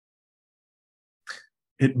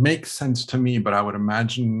 It makes sense to me, but I would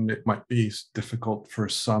imagine it might be difficult for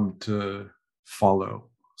some to follow.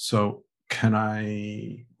 So can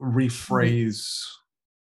I rephrase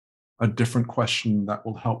a different question that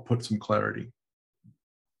will help put some clarity?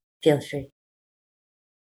 Feel free.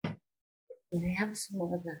 Can I have some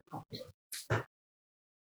more of that coffee?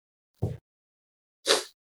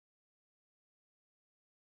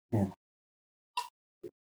 Yeah.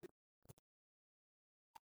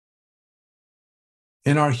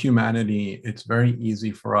 In our humanity, it's very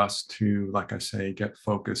easy for us to, like I say, get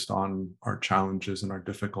focused on our challenges and our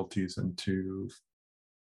difficulties and to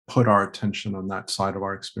put our attention on that side of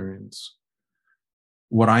our experience.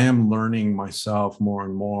 What I am learning myself more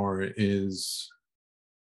and more is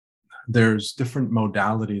there's different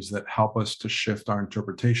modalities that help us to shift our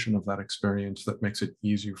interpretation of that experience that makes it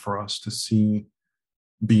easier for us to see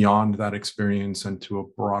beyond that experience and to a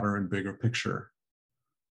broader and bigger picture.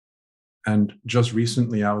 And just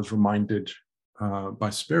recently, I was reminded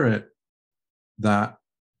by Spirit that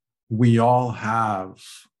we all have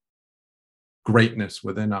greatness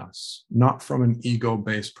within us, not from an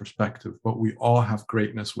ego-based perspective, but we all have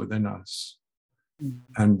greatness within us.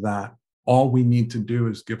 Mm-hmm. And that all we need to do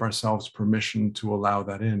is give ourselves permission to allow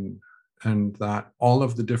that in. And that all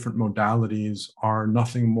of the different modalities are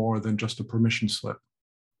nothing more than just a permission slip.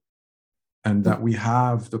 And that we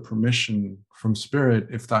have the permission from Spirit,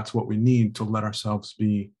 if that's what we need, to let ourselves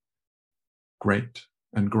be great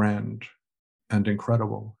and grand and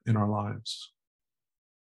incredible in our lives.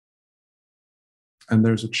 And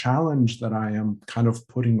there's a challenge that I am kind of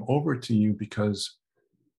putting over to you, because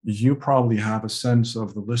you probably have a sense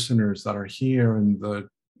of the listeners that are here and the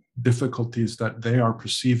difficulties that they are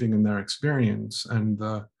perceiving in their experience and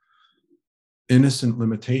the innocent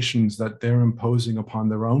limitations that they're imposing upon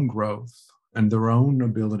their own growth and their own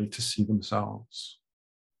ability to see themselves.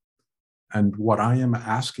 And what I am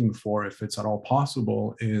asking for, if it's at all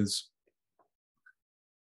possible, is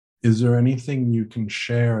there anything you can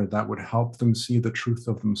share that would help them see the truth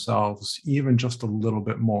of themselves, even just a little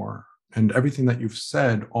bit more? And everything that you've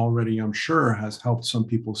said already, I'm sure, has helped some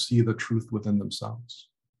people see the truth within themselves.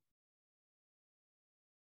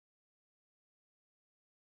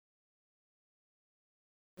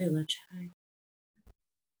 We will try.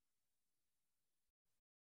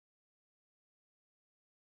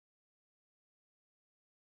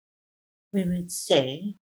 We would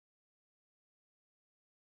say,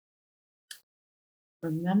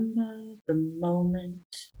 remember the moment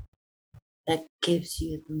that gives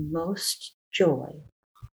you the most joy.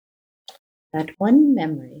 That one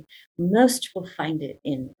memory, most will find it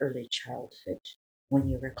in early childhood when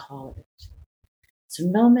you recall it. It's a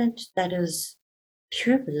moment that is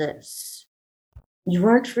pure bliss. You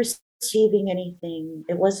weren't receiving anything.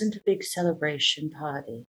 It wasn't a big celebration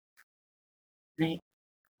party, right?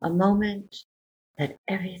 A moment that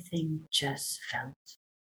everything just felt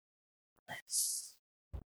bliss.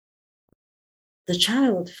 The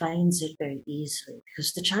child finds it very easily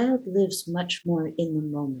because the child lives much more in the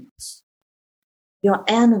moments. Your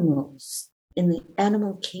animals in the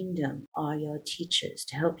animal kingdom are your teachers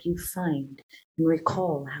to help you find and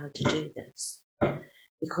recall how to do this,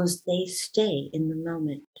 because they stay in the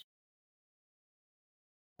moment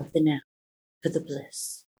of the now for the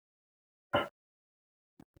bliss.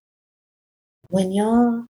 When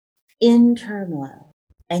you're in turmoil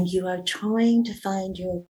and you are trying to find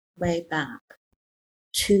your way back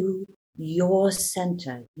to your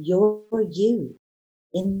center, your you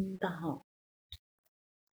in the heart,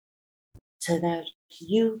 so that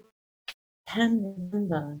you can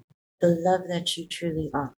remember the love that you truly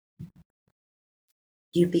are,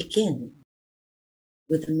 you begin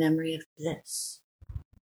with a memory of bliss,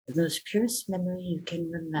 the most purest memory you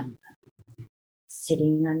can remember,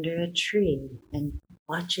 sitting under a tree and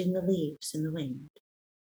watching the leaves in the wind.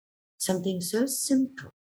 Something so simple.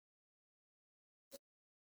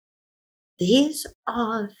 These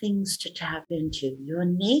are things to tap into. Your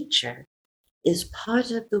nature is part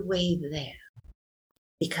of the way there.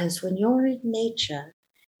 Because when you're in nature,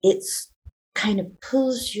 it's kind of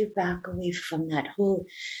pulls you back away from that whole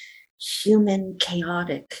human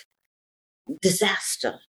chaotic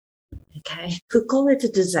disaster. Okay, could call it a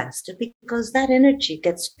disaster because that energy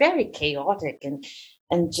gets very chaotic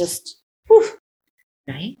and just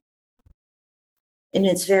right? And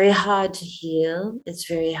it's very hard to heal. It's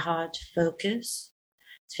very hard to focus.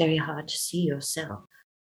 It's very hard to see yourself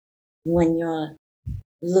when you're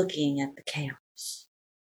looking at the chaos.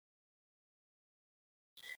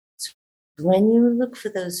 So when you look for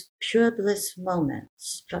those pure bliss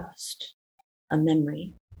moments first, a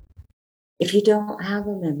memory. If you don't have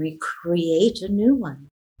a memory, create a new one.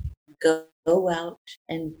 Go out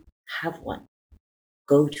and have one.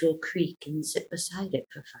 Go to a creek and sit beside it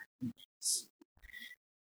for 5 minutes.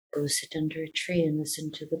 Go sit under a tree and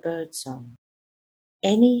listen to the bird song.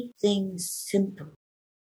 Anything simple.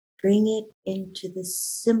 Bring it into the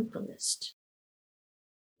simplest.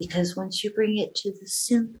 Because once you bring it to the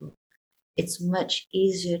simple, it's much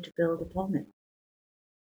easier to build upon it.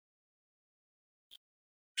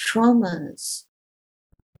 Traumas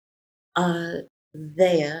are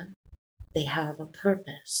there. They have a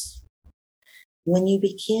purpose. When you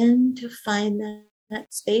begin to find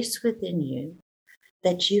that space within you,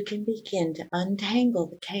 that you can begin to untangle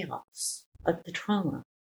the chaos of the trauma.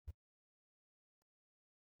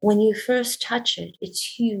 When you first touch it,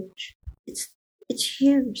 it's huge. It's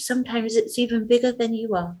huge. Sometimes it's even bigger than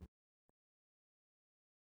you are.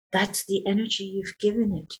 That's the energy you've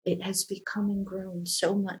given it. It has become and grown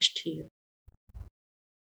so much to you.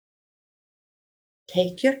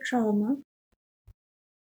 Take your trauma,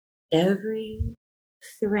 every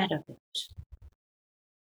thread of it.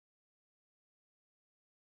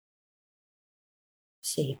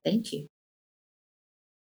 Say thank you.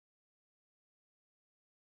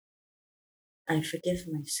 I forgive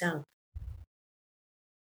myself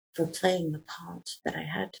for playing the part that I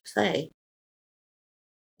had to play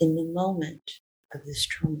in the moment of this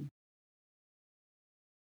trauma.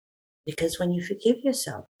 Because when you forgive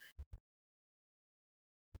yourself,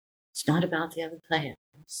 it's not about the other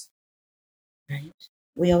players, right?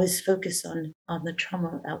 We always focus on the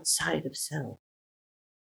trauma outside of self.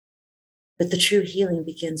 But the true healing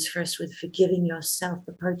begins first with forgiving yourself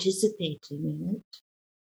for participating in it.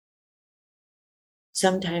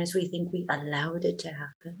 Sometimes we think we allowed it to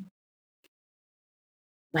happen.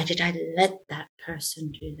 Why did I let that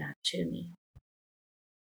person do that to me?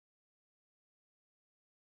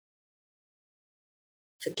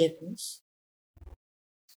 Forgiveness.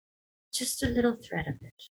 Just a little thread of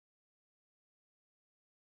it.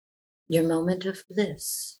 Your moment of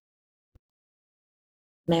bliss.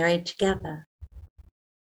 Married together.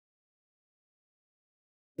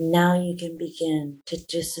 Now you can begin to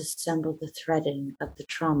disassemble the threading of the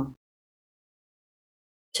trauma.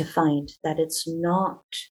 To find that it's not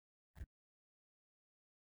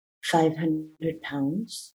 500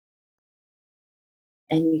 pounds.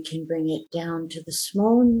 And you can bring it down to the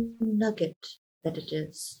small nugget that it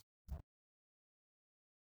is.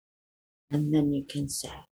 And then you can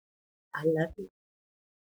say, I love you.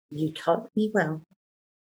 You taught me well.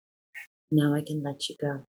 Now I can let you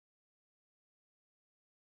go.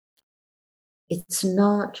 It's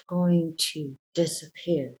not going to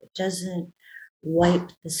disappear. It doesn't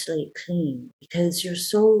wipe the slate clean because your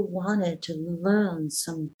soul wanted to learn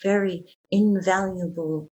some very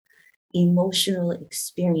invaluable emotional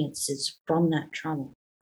experiences from that trauma.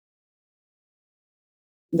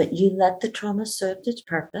 But you let the trauma serve its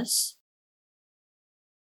purpose.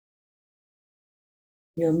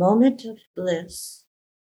 Your moment of bliss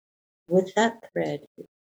with that thread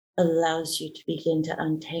allows you to begin to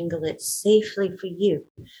untangle it safely for you.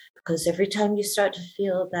 Because every time you start to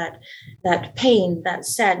feel that pain, that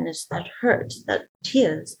sadness, that hurt, that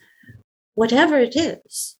tears, whatever it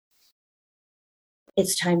is,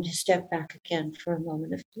 it's time to step back again for a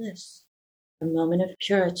moment of bliss, a moment of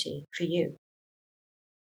purity for you.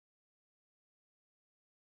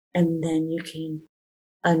 And then you can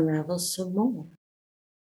unravel some more.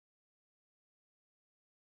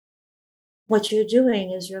 What you're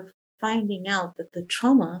doing is you're finding out that the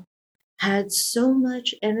trauma had so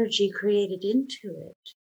much energy created into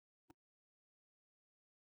it.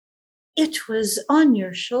 It was on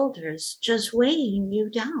your shoulders, just weighing you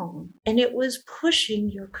down, and it was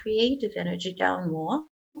pushing your creative energy down more,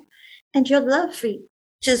 and your love for you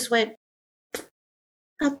just went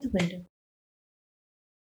out the window.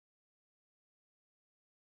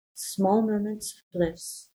 Small moments of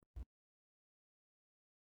bliss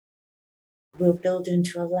will build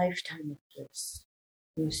into a lifetime of bliss,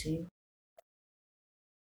 you see.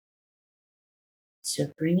 So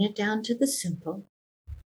bring it down to the simple.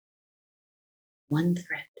 One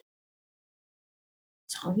thread.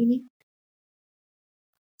 That's all you need.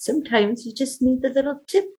 Sometimes you just need the little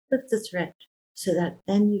tip of the thread so that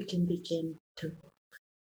then you can begin to walk.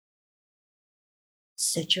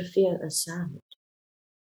 Set your fear aside.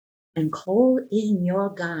 and call in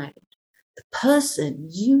your guide, the person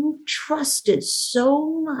you trusted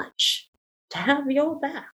so much to have your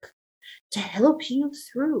back, to help you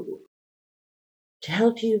through, to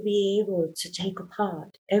help you be able to take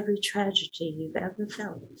apart every tragedy you've ever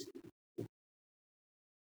felt.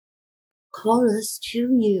 Call us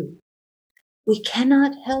to you. We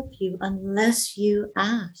cannot help you unless you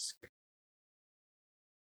ask.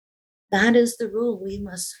 That is the rule we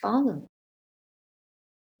must follow,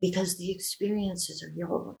 because the experiences are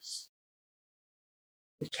yours.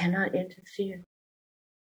 We cannot interfere,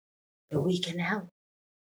 but we can help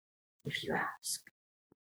if you ask.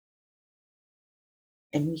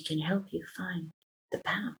 And we can help you find the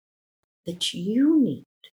path that you need,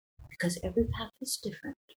 because every path is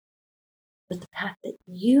different, but the path that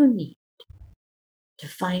you need to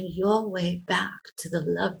find your way back to the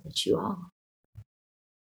love that you are,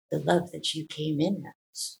 the love that you came in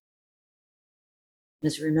as.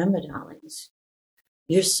 Because remember, darlings,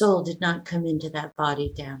 your soul did not come into that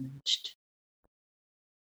body damaged.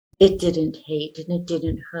 It didn't hate and it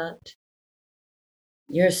didn't hurt.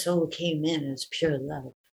 Your soul came in as pure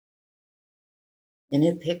love. And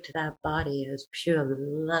it picked that body as pure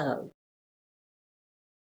love.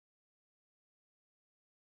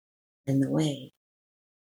 And the way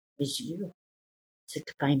is you to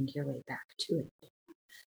find your way back to it.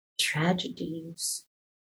 Tragedies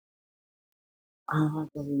are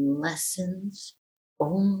the lessons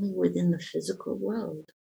only within the physical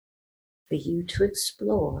world for you to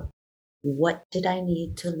explore. What did I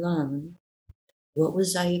need to learn? What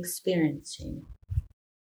was I experiencing?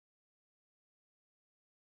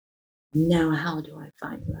 Now, how do I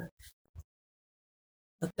find love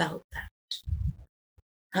about that?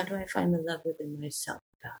 How do I find the love within myself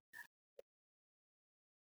about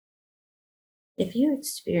that? If you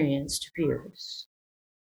experienced abuse,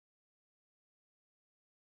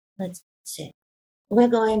 let's say, we're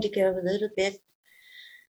going to go a little bit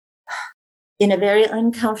in a very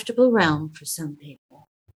uncomfortable realm for some people.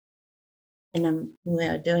 And we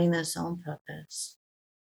are doing this on purpose.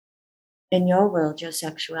 In your world, your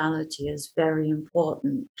sexuality is very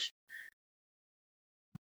important.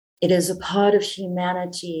 It is a part of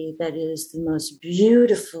humanity that is the most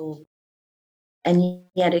beautiful, and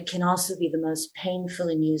yet it can also be the most painful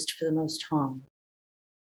and used for the most harm.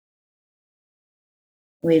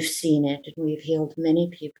 We've seen it, and we've healed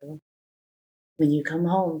many people when you come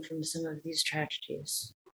home from some of these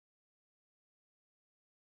tragedies.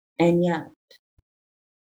 And yet,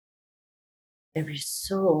 every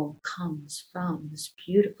soul comes from this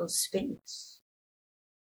beautiful space.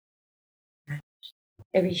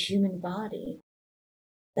 Every human body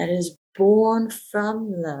that is born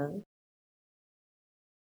from love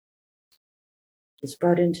is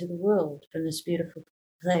brought into the world from this beautiful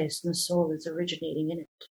place, and the soul is originating in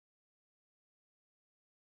it.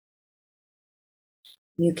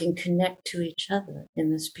 You can connect to each other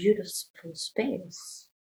in this beautiful space,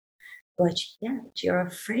 but yet you're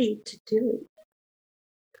afraid to do it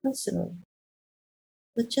personally,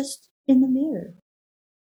 but just in the mirror.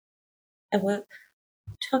 And we're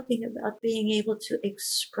talking about being able to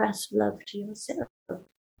express love to yourself.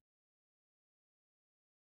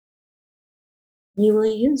 You will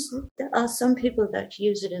use it. There are some people that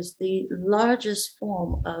use it as the largest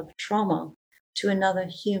form of trauma to another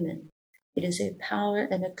human. It is a power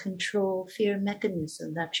and a control fear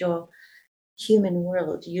mechanism that your human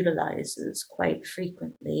world utilizes quite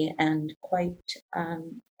frequently and quite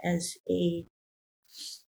as a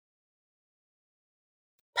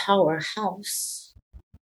powerhouse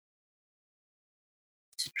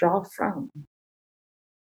to draw from.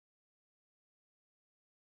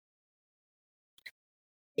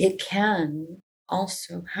 It can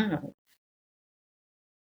also have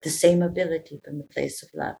the same ability from the place of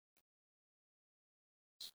love.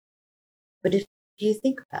 But if you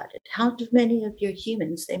think about it, how do many of your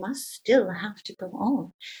humans, they must still have to go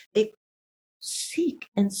on. They seek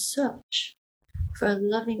and search for a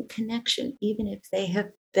loving connection, even if they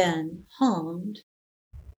have been harmed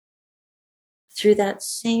through that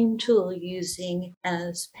same tool using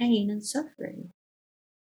as pain and suffering.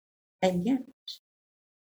 And yet,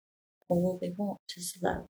 all they want is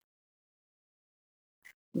love.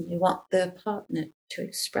 And they want their partner to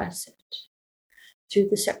express it through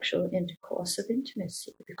the sexual intercourse of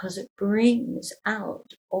intimacy, because it brings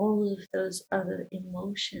out all of those other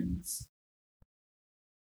emotions.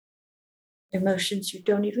 Emotions you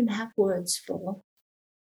don't even have words for.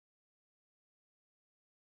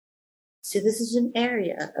 So this is an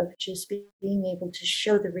area of just being able to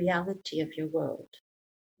show the reality of your world.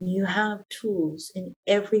 You have tools in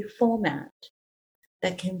every format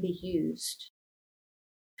that can be used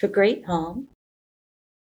for great harm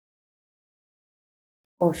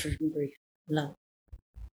or for brief love.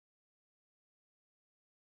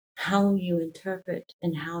 How you interpret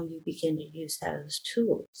and how you begin to use those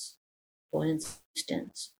tools. For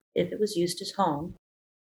instance, if it was used as harm,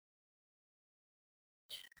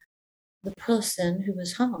 the person who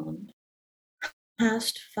was harmed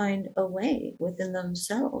has to find a way within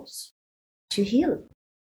themselves to heal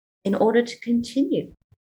in order to continue,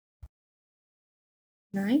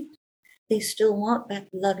 right? They still want that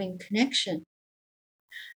loving connection.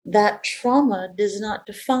 That trauma does not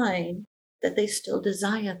define that they still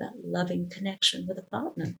desire that loving connection with a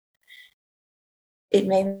partner. It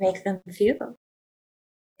may make them fearful.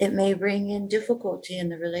 It may bring in difficulty in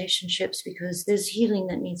the relationships because there's healing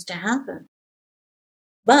that needs to happen.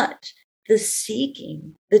 But the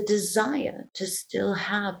seeking, the desire to still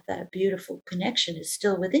have that beautiful connection is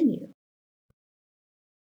still within you.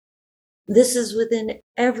 This is within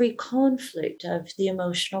every conflict of the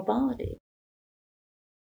emotional body.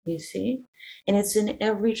 You see? And it's in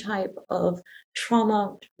every type of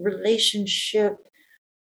trauma relationship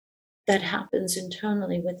that happens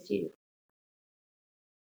internally with you.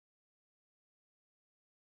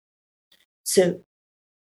 So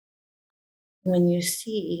when you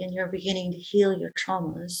see and you're beginning to heal your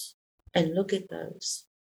traumas and look at those,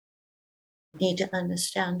 you need to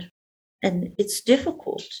understand, and it's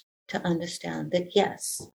difficult to understand that,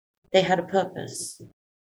 yes, they had a purpose.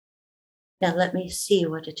 Now let me see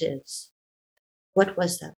what it is. What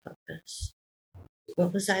was that purpose?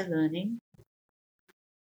 What was I learning?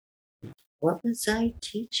 What was I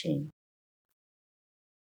teaching?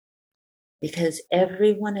 Because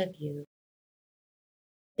every one of you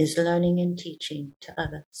is learning and teaching to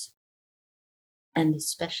others, and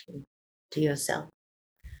especially to yourself,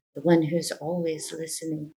 the one who's always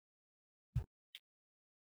listening.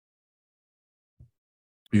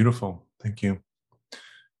 Beautiful. Thank you.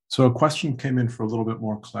 So a question came in for a little bit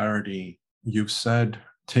more clarity. You've said,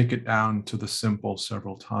 take it down to the simple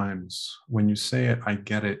several times. When you say it, I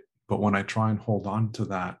get it. But when I try and hold on to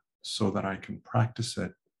that so that I can practice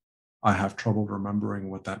it, I have trouble remembering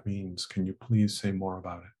what that means. Can you please say more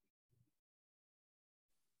about it?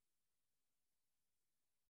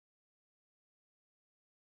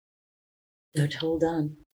 Don't hold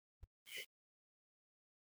on.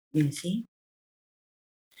 You see?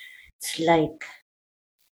 It's like,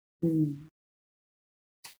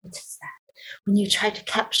 what is that? When you try to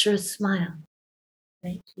capture a smile,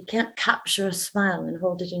 right? You can't capture a smile and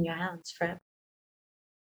hold it in your hands forever.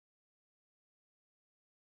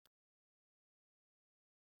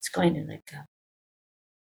 It's going to let go.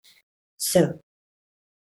 So,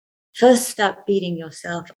 first stop beating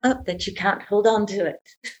yourself up that you can't hold on to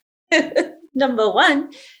it. Number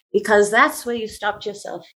one, because that's where you stopped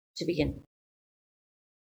yourself to begin with.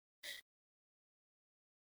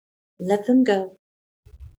 Let them go.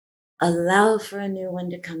 Allow for a new one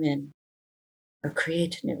to come in or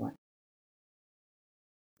create a new one.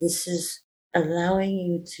 This is allowing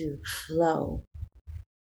you to flow.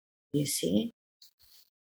 You see?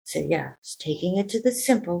 So yeah, it's taking it to the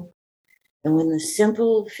simple. And when the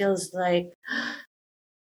simple feels like,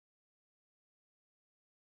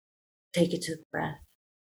 take it to the breath.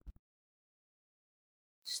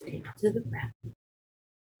 Just take it to the breath.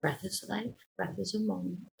 Breath is life. Breath is a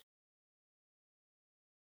moment.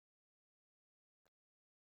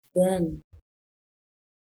 Then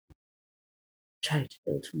try to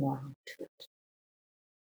build more onto it.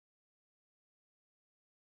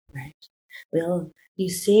 Right? Well, you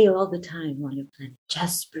say all the time on your planet,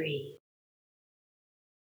 just breathe.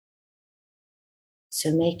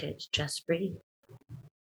 So make it just breathe.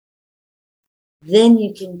 Then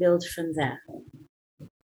you can build from there.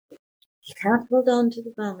 You can't hold on to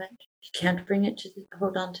the moment. You can't bring it to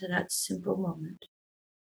hold on to that simple moment.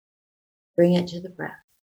 Bring it to the breath.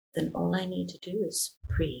 Then all I need to do is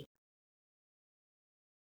breathe.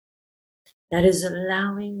 That is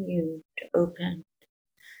allowing you to open,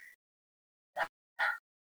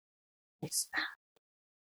 expand.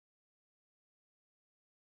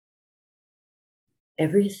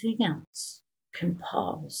 Everything else can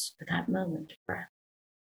pause for that moment of breath.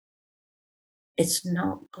 It's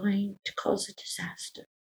not going to cause a disaster.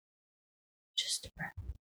 Just a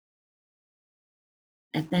breath.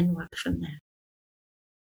 And then work from there.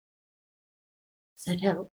 Does that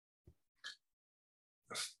help?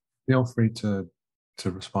 Feel free to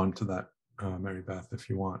respond to that, Mary Beth, if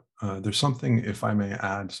you want. There's something, if I may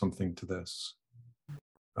add something to this.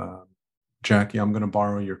 Jackie, I'm going to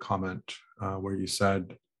borrow your comment where you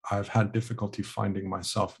said, I've had difficulty finding my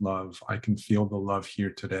self-love. I can feel the love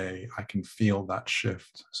here today. I can feel that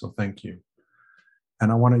shift. So thank you.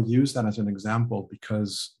 And I want to use that as an example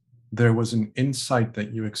because there was an insight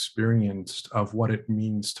that you experienced of what it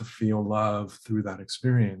means to feel love through that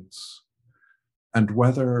experience. And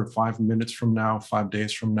whether 5 minutes from now, 5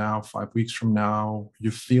 days from now, 5 weeks from now,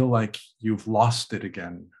 you feel like you've lost it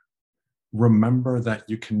again, remember that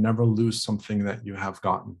you can never lose something that you have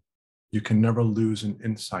gotten. You can never lose an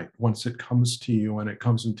insight. Once it comes to you and it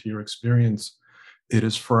comes into your experience, it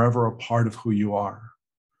is forever a part of who you are.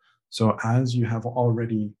 So as you have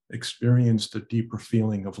already experienced a deeper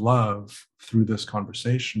feeling of love through this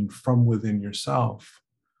conversation from within yourself,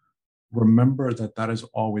 remember that that is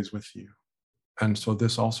always with you. And so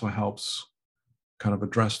this also helps kind of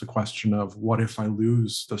address the question of what if I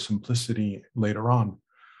lose the simplicity later on?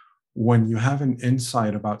 When you have an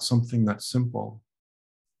insight about something that's simple,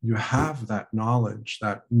 you have that knowledge,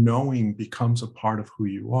 that knowing becomes a part of who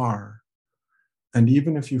you are. And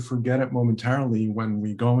even if you forget it momentarily, when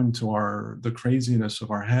we go into the craziness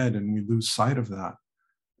of our head and we lose sight of that,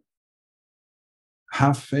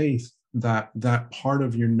 have faith that that part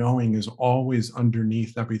of your knowing is always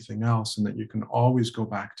underneath everything else and that you can always go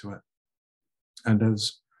back to it. And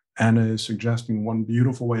as Anna is suggesting, one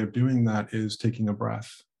beautiful way of doing that is taking a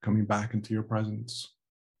breath, coming back into your presence.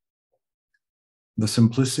 The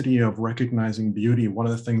simplicity of recognizing beauty, one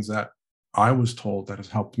of the things that I was told that has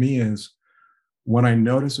helped me is when I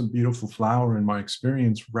notice a beautiful flower in my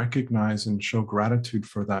experience, recognize and show gratitude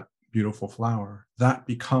for that beautiful flower. That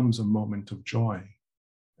becomes a moment of joy.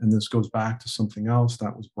 And this goes back to something else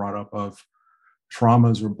that was brought up of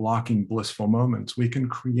traumas or blocking blissful moments. We can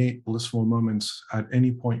create blissful moments at any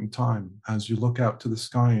point in time. As you look out to the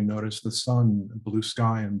sky and notice the sun, blue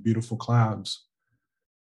sky, and beautiful clouds,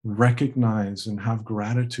 recognize and have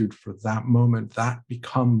gratitude for that moment. That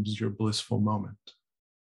becomes your blissful moment.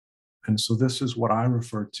 And so this is what I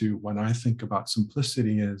refer to when I think about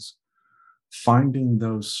simplicity, is finding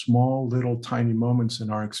those small little tiny moments in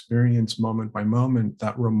our experience moment by moment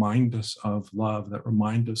that remind us of love, that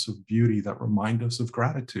remind us of beauty, that remind us of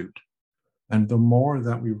gratitude. And the more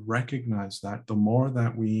that we recognize that, the more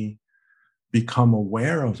that we become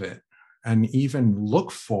aware of it and even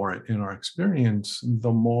look for it in our experience,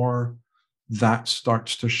 the more that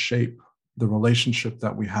starts to shape the relationship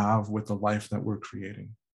that we have with the life that we're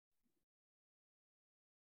creating.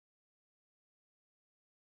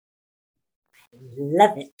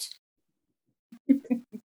 Love it.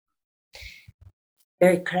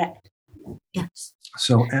 Very correct. Yes.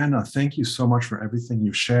 So, Anna, thank you so much for everything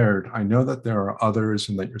you shared. I know that there are others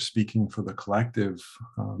and that you're speaking for the collective.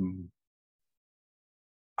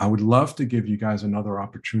 I would love to give you guys another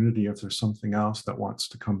opportunity if there's something else that wants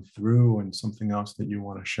to come through and something else that you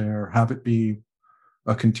want to share. Have it be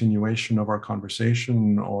a continuation of our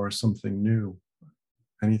conversation or something new.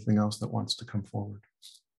 Anything else that wants to come forward?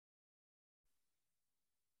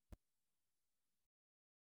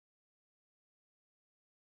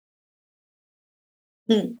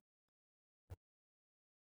 Hmm.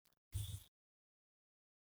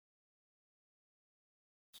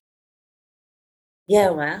 Yeah,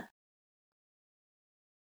 well.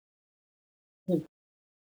 Hmm.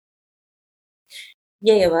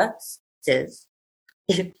 Yeah, well, says,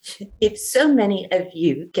 if so many of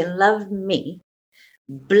you can love me,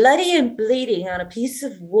 bloody and bleeding on a piece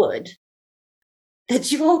of wood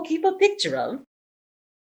that you all keep a picture of,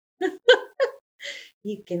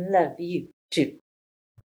 you can love you too.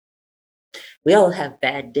 We all have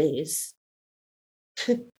bad days.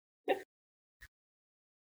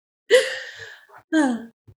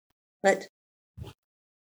 But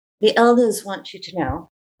the elders want you to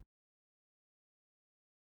know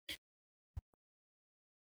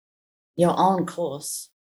you're on course.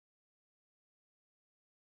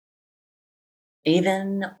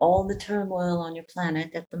 Even all the turmoil on your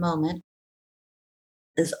planet at the moment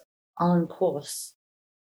is on course.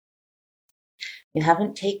 You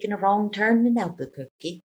haven't taken a wrong turn in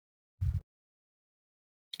Albuquerque.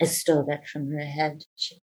 I stole that from her head.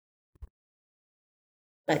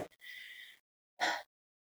 But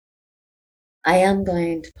I am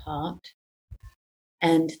going to part,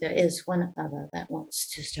 and there is one other that wants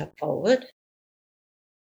to step forward.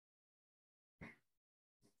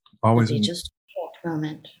 Always It'll be just a short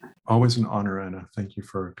moment. Always an honor, Anna. Thank you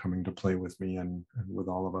for coming to play with me and with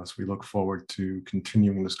all of us. We look forward to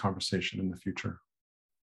continuing this conversation in the future.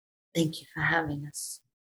 Thank you for having us.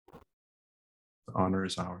 The honor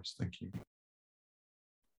is ours. Thank you.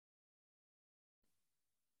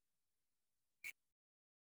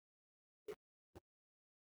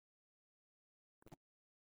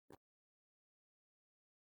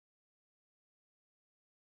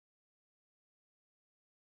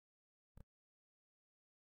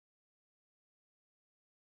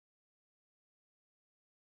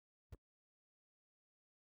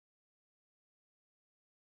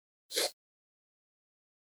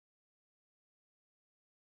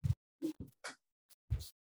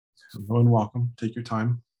 Hello and welcome. Take your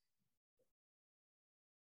time.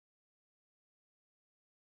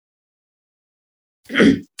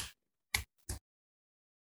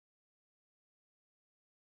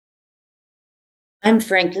 I'm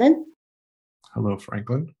Franklin. Hello,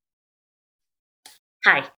 Franklin.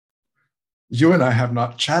 Hi. You and I have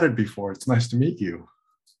not chatted before. It's nice to meet you,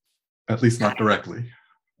 at least not directly.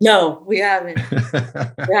 No, we haven't.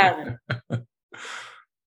 We haven't.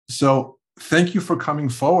 So thank you for coming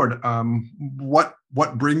forward.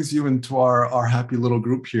 What brings you into our happy little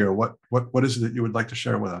group here? What is it that you would like to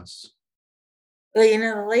share with us? Well,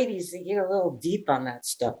 the ladies, they get a little deep on that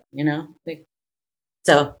stuff,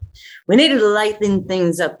 so we needed to lighten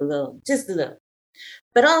things up a little, just a little.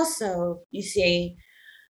 But also, you see,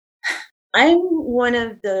 I'm one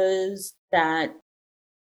of those that,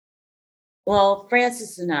 well,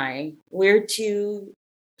 Francis and I, we're two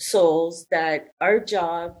souls that our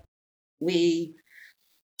job, we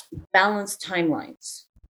balance timelines.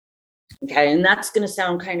 Okay. And that's going to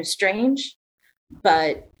sound kind of strange,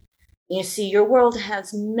 but you see, your world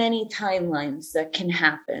has many timelines that can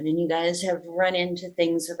happen, and you guys have run into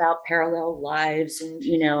things about parallel lives. And,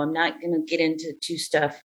 I'm not going to get into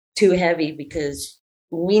stuff too heavy because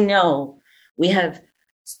we know we have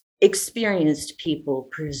experienced people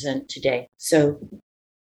present today. So,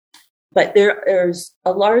 but there's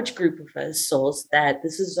a large group of us souls that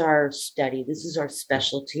this is our study, this is our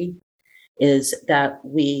specialty, is that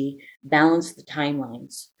we balance the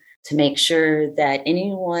timelines to make sure that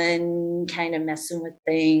anyone kind of messing with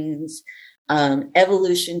things,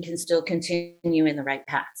 evolution can still continue in the right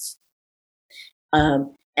paths.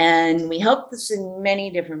 And we help this in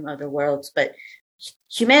many different other worlds, but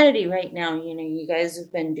humanity right now, you guys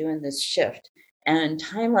have been doing this shift and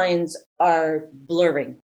timelines are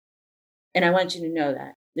blurring. And I want you to know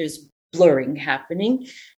that there's blurring happening.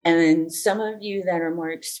 And some of you that are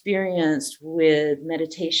more experienced with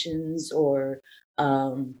meditations or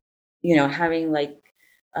having like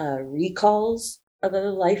recalls of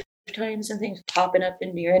other lifetimes and things popping up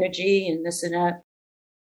into your energy and this and that.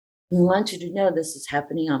 We want you to know this is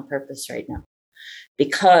happening on purpose right now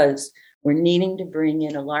because we're needing to bring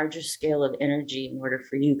in a larger scale of energy in order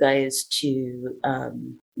for you guys to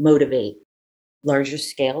motivate larger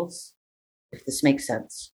scales, if this makes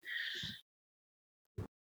sense.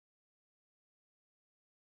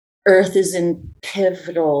 Earth is in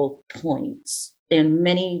pivotal points in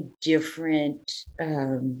many different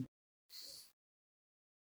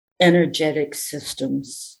energetic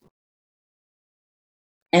systems.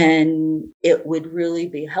 And it would really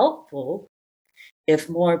be helpful if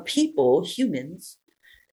more people, humans,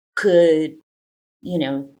 could,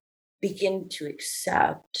 begin to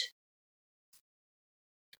accept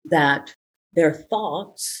that their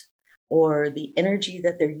thoughts or the energy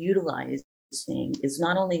that they're utilizing is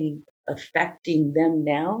not only affecting them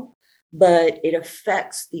now, but it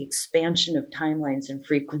affects the expansion of timelines and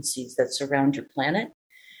frequencies that surround your planet.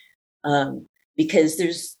 Because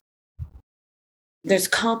there's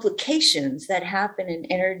complications that happen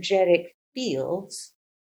in energetic fields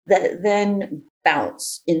that then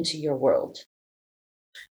bounce into your world.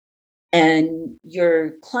 And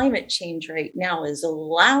your climate change right now is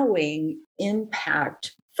allowing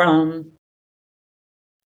impact from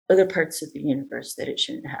other parts of the universe that it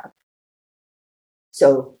shouldn't have.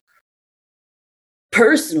 So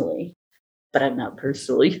personally, but I'm not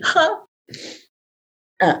personally,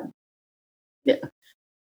 yeah.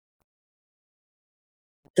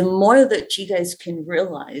 The more that you guys can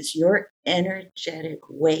realize your energetic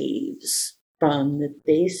waves from the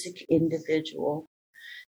basic individual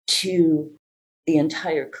to the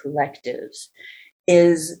entire collectives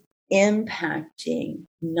is impacting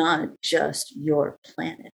not just your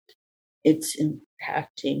planet, it's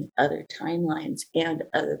impacting other timelines and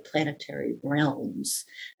other planetary realms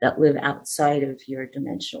that live outside of your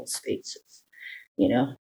dimensional spaces.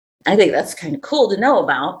 I think that's kind of cool to know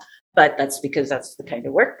about, but that's because that's the kind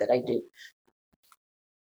of work that I do.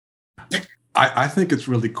 I think it's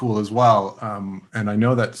really cool as well. And I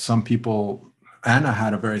know that some people, Anna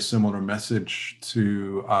had a very similar message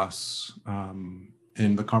to us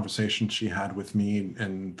in the conversation she had with me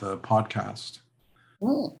in the podcast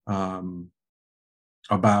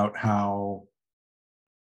about how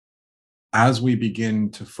as we begin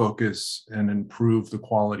to focus and improve the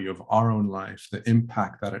quality of our own life, the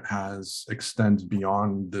impact that it has extends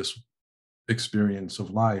beyond this experience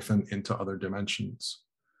of life and into other dimensions.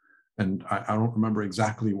 And I don't remember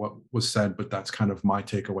exactly what was said, but that's kind of my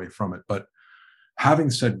takeaway from it. But having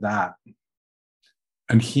said that,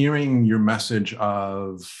 and hearing your message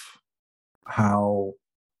of how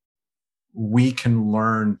we can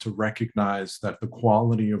learn to recognize that the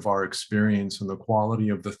quality of our experience and the quality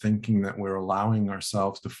of the thinking that we're allowing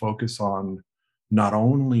ourselves to focus on not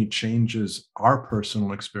only changes our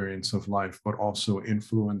personal experience of life, but also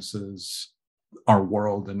influences our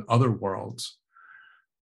world and other worlds.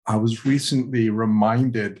 I was recently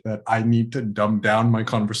reminded that I need to dumb down my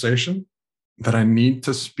conversation, that I need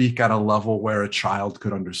to speak at a level where a child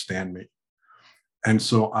could understand me. And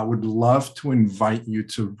so I would love to invite you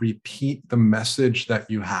to repeat the message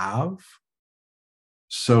that you have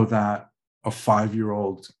so that a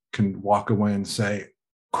 5-year-old can walk away and say,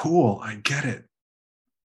 cool, I get it.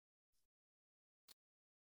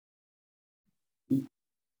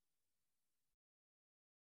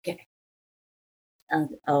 Okay.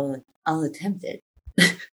 I'll attempt it.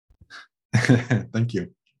 Thank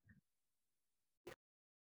you.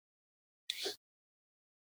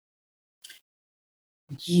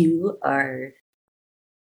 You are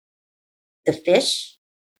the fish.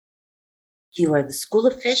 You are the school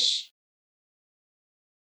of fish.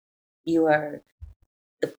 You are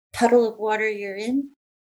the puddle of water you're in.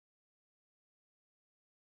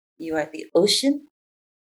 You are the ocean.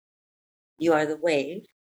 You are the wave.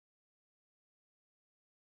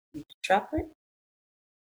 You're the droplet.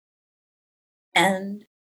 And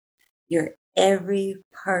you're every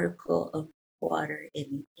particle of water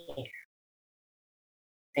in the air.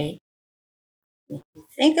 Right? If you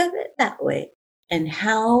think of it that way, and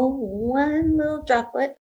how one little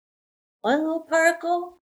droplet, one little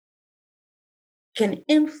particle can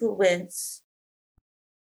influence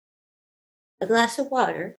a glass of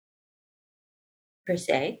water, per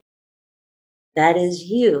se, that is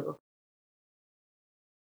you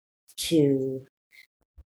to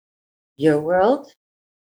your world.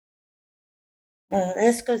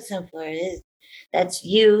 Let's go simpler. That's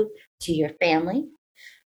you to your family,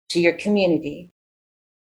 to your community,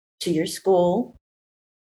 to your school,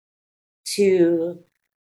 to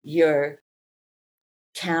your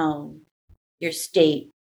town, your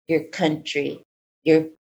state, your country, your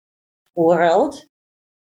world,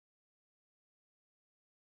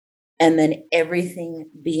 and then everything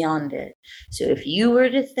beyond it. So if you were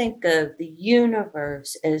to think of the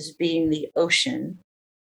universe as being the ocean,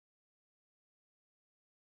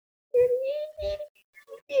 you're an itty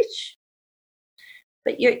bitty fish.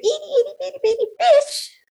 But your itty bitty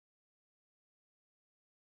fish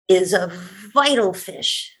is a vital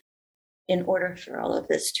fish in order for all of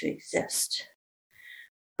this to exist.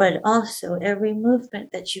 But also every movement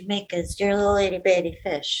that you make as your little itty bitty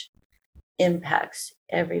fish impacts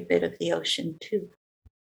every bit of the ocean too.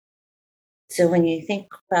 So when you think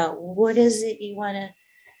about what is it you want to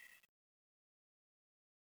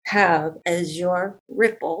have as your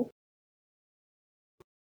ripple,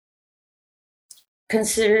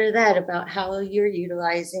 consider that about how you're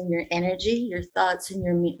utilizing your energy, your thoughts, and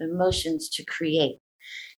your emotions to create.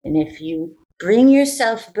 And if you bring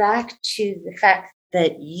yourself back to the fact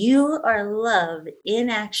that you are love in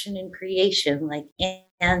action and creation, like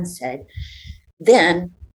Anne said,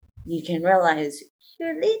 then you can realize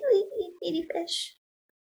your little itty fish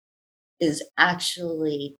is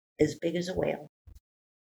actually as big as a whale.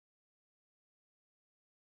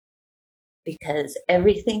 Because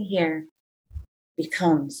everything here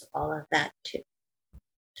becomes all of that too.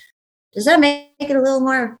 Does that make it a little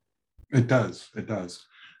more? It does. It does.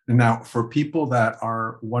 And now for people that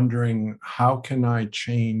are wondering, how can I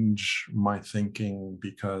change my thinking?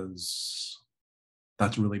 Because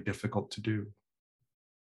that's really difficult to do.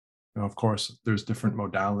 Now, of course, there's different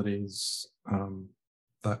modalities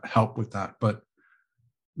that help with that. But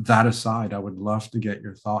that aside, I would love to get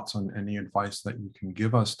your thoughts on any advice that you can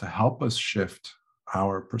give us to help us shift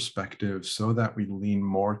our perspective so that we lean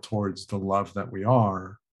more towards the love that we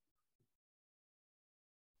are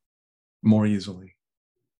more easily.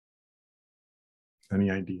 Any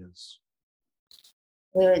ideas?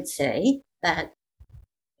 We would say that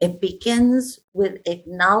it begins with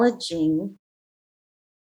acknowledging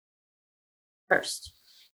first.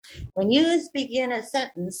 When you begin a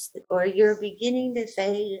sentence or you're beginning to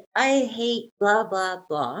say, I hate blah, blah,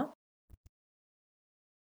 blah,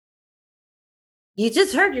 you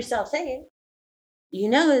just heard yourself say it. You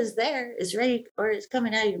know it's there, it's ready, or it's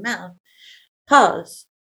coming out of your mouth. Pause.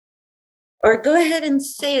 Or go ahead and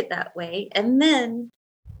say it that way. And then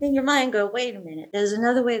in your mind go, wait a minute, there's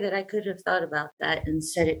another way that I could have thought about that and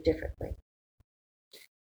said it differently.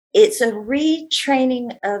 It's a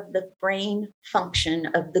retraining of the brain function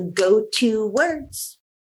of the go-to words.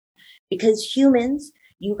 Because humans,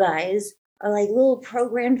 you guys, are like little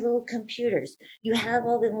programmed little computers. You have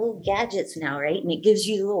all the little gadgets now, right? And it gives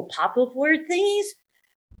you little pop-up word thingies.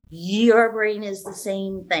 Your brain is the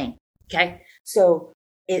same thing. Okay. So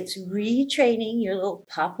it's retraining your little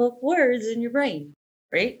pop-up words in your brain,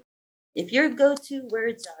 right? If your go-to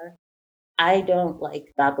words are, I don't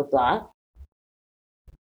like blah, blah, blah,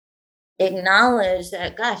 acknowledge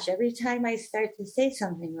that, gosh, every time I start to say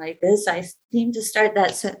something like this, I seem to start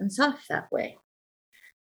that sentence off that way.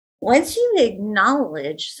 Once you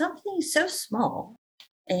acknowledge something so small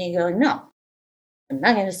and you go, no, I'm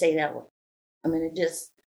not going to say that word. I'm going to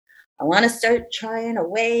I want to start trying a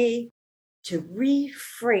way to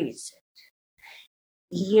rephrase it.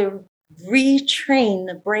 You retrain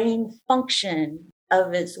the brain function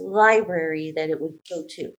of its library that it would go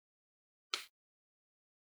to.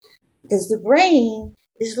 Because the brain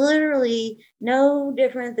is literally no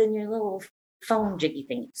different than your little phone jiggy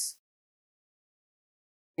things.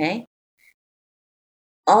 Okay?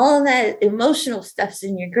 All that emotional stuff's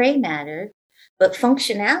in your gray matter, but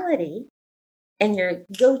functionality and your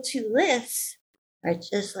go-to lists are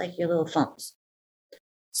just like your little phones.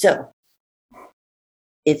 So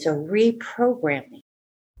it's a reprogramming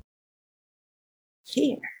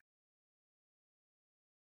here.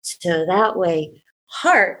 So that way,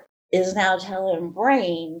 heart is now telling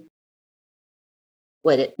brain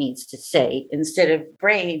what it needs to say. Instead of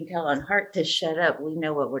brain telling heart to shut up, we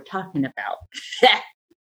know what we're talking about.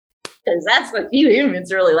 Because that's what you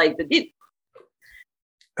humans really like to do.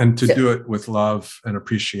 And to do it with love and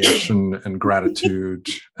appreciation and gratitude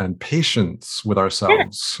and patience with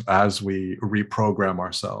ourselves as we reprogram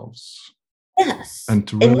ourselves. Yes. And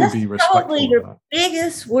to really be respectful. Probably your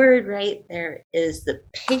biggest word right there is the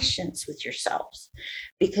patience with yourselves,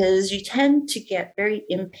 because you tend to get very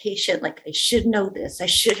impatient, like, I should know this, I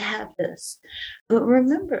should have this. But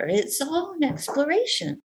remember, it's all an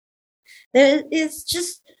exploration. It's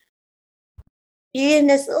just you're in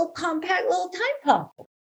this little compact little time pop.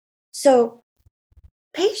 So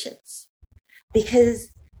patience, because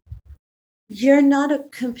you're not a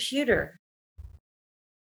computer.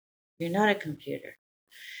 You're not a computer.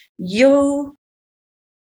 You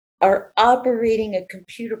are operating a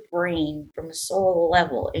computer brain from a soul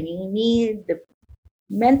level, and you need the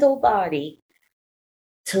mental body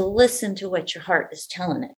to listen to what your heart is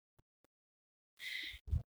telling it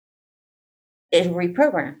and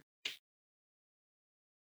reprogram.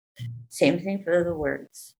 Same thing for the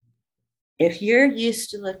words. If you're used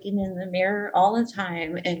to looking in the mirror all the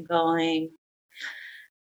time and going,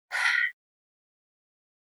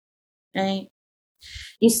 right?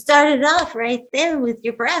 You started off right there with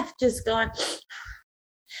your breath, just going,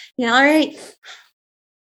 all right.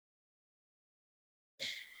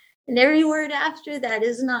 And every word after that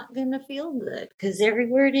is not going to feel good, because every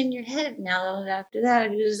word in your head now after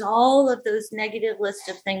that is all of those negative list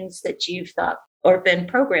of things that you've thought or been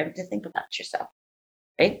programmed to think about yourself,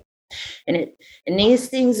 right? And these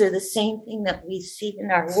things are the same thing that we see in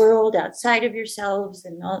our world outside of yourselves,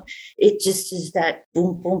 and all. It just is that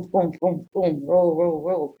boom, boom, boom, boom, boom, roll, roll,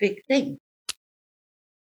 roll, big thing.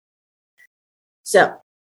 So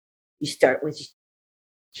you start with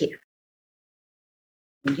here.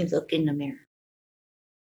 When you look in the mirror,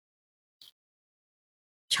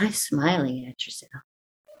 try smiling at yourself.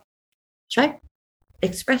 Try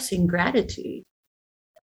expressing gratitude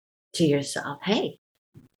to yourself. Hey,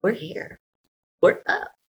 we're here. We're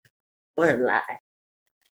up. We're alive.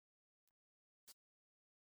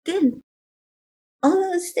 Then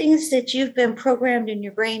all those things that you've been programmed in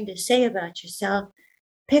your brain to say about yourself,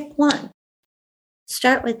 pick one.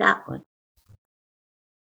 Start with that one.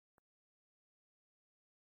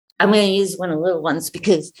 I'm going to use one of the little ones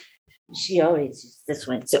because she always uses this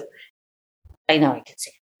one. So I know I can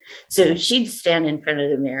say it. So she'd stand in front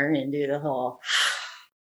of the mirror and do the whole,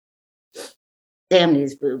 damn,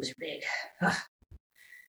 these boobs are big.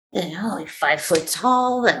 And only 5 foot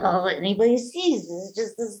tall. And all anybody sees is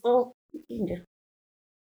just this little.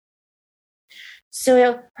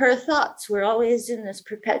 So her thoughts were always in this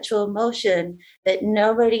perpetual motion that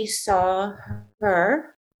nobody saw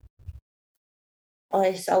her. All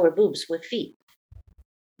I saw were boobs with feet,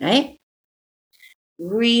 right?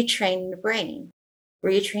 Retrain the brain.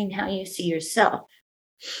 Retrain how you see yourself.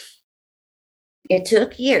 It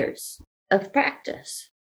took years of practice.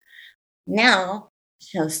 Now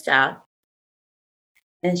she'll stop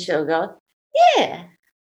and she'll go, yeah,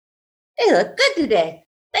 they look good today.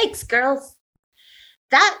 Thanks, girls.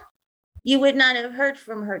 That you would not have heard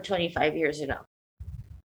from her 25 years ago.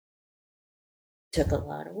 Took a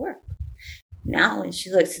lot of work. Now when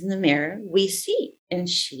she looks in the mirror, we see, and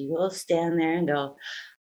she will stand there and go,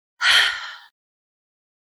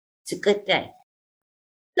 it's a good day.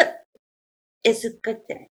 Look, it's a good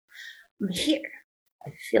day. I'm here.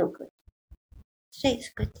 I feel good.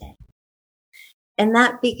 Today's a good day. And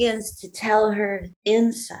that begins to tell her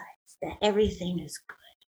inside that everything is good.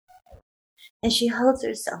 And she holds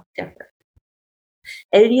herself different.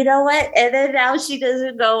 And you know what? And then now she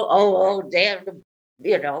doesn't go, oh damn,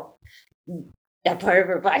 that part of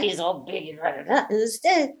her body is all big and running up.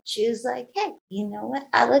 Instead, she was like, hey, you know what?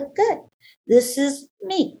 I look good. This is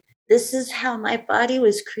me. This is how my body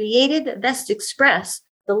was created to best express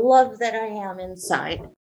the love that I am inside.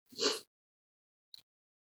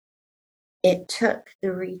 It took the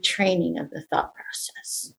retraining of the thought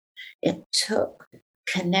process. It took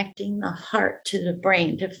connecting the heart to the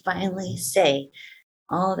brain to finally say,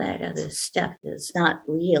 all that other stuff is not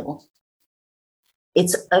real.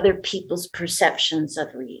 It's other people's perceptions of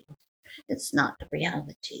real. It's not the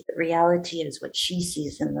reality. The reality is what she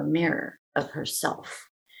sees in the mirror of herself.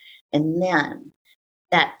 And then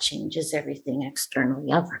that changes everything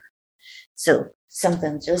externally of her. So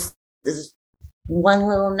something just this one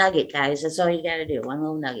little nugget, guys. That's all you got to do. One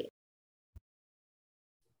little nugget.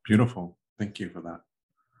 Beautiful. Thank you for that.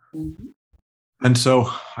 Mm-hmm. And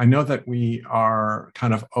so I know that we are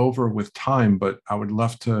kind of over with time, but I would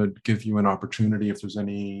love to give you an opportunity if there's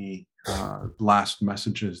any last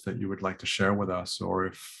messages that you would like to share with us, or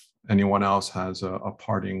if anyone else has a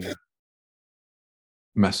parting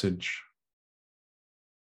message.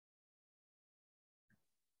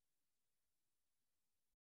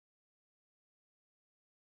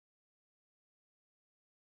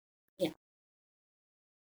 Yeah.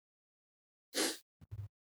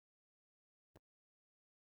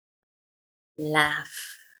 Laugh.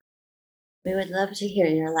 We would love to hear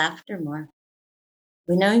your laughter more.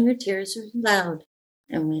 We know your tears are loud,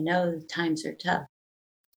 and we know the times are tough.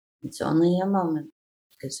 It's only a moment,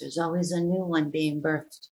 because there's always a new one being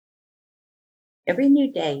birthed. Every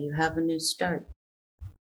new day, you have a new start.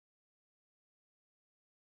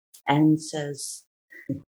 And says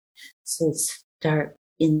start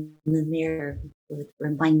in the mirror with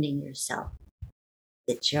reminding yourself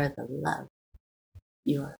that you're the love.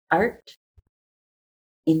 You are art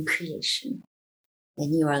in creation,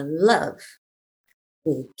 and you are love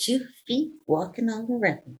with 2 feet walking all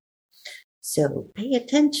around. So pay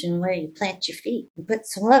attention where you plant your feet and put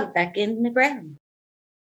some love back in the ground.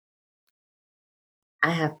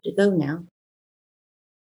 I have to go now.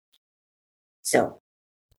 So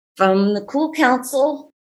from the Cool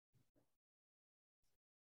Council,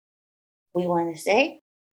 we want to say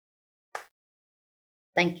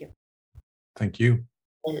thank you. Thank you.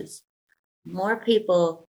 Because more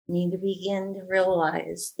people need to begin to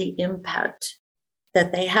realize the impact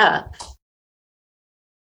that they have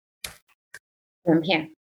from here.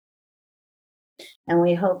 And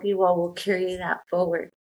we hope you all will carry that forward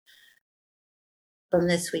from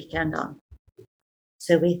this weekend on.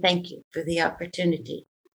 So we thank you for the opportunity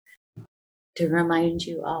to remind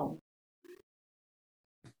you all,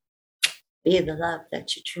 be the love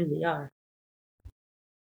that you truly are.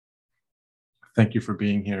 Thank you for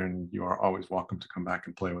being here, and you are always welcome to come back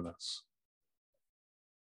and play with us.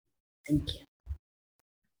 Thank you.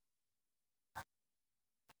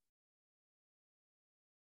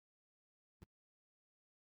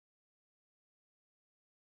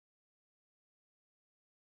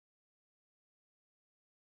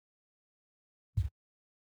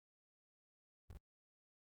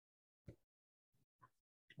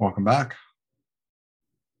 Welcome back.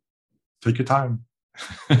 Take your time.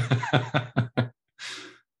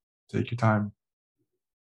 Take your time.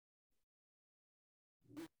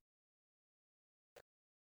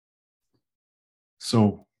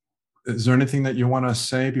 So, is there anything that you want to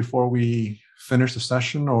say before we finish the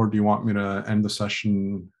session, or do you want me to end the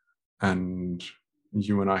session and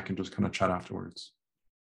you and I can just kind of chat afterwards?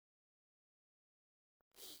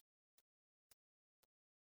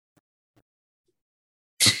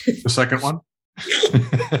 The second one?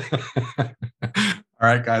 All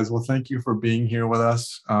right, guys. Well, thank you for being here with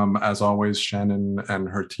us. As always, Shannon and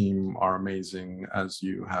her team are amazing, as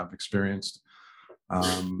you have experienced.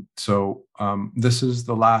 This is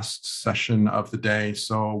the last session of the day.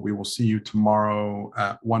 So we will see you tomorrow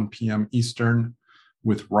at 1 p.m. Eastern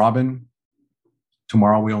with Robin.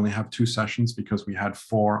 Tomorrow we only have 2 sessions because we had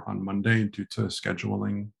 4 on Monday due to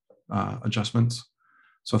scheduling adjustments.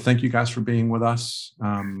 So thank you guys for being with us.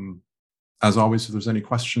 As always, if there's any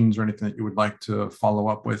questions or anything that you would like to follow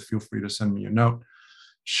up with, feel free to send me a note.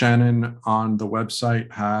 Shannon on the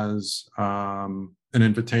website has an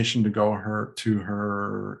invitation to go to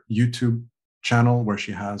her YouTube channel, where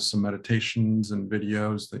she has some meditations and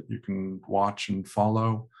videos that you can watch and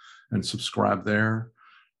follow and subscribe there.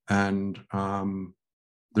 And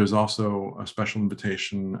there's also a special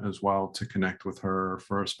invitation as well to connect with her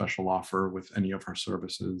for a special offer with any of her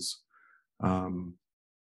services.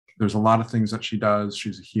 There's a lot of things that she does.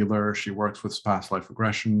 She's a healer. She works with past life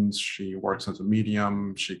regressions. She works as a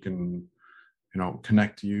medium. She can,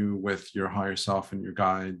 connect you with your higher self and your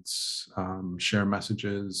guides, share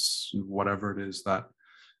messages, whatever it is that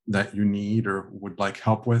you need or would like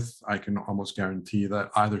help with. I can almost guarantee that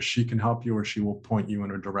either she can help you or she will point you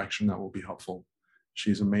in a direction that will be helpful.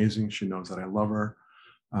 She's amazing. She knows that I love her.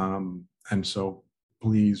 And so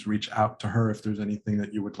please reach out to her if there's anything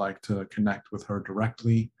that you would like to connect with her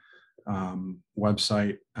directly.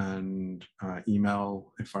 Website and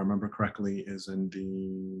email, if I remember correctly, is in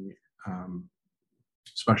the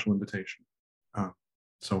special invitation.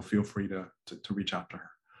 So feel free to reach out to her.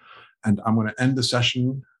 And I'm going to end the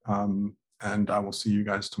session, and I will see you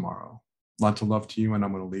guys tomorrow. Lots of love to you, and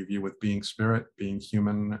I'm going to leave you with being spirit, being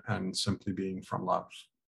human, and simply being from love.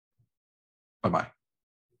 Bye-bye.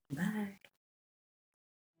 Bye.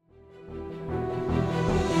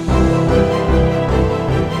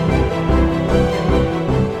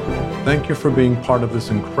 Thank you for being part of this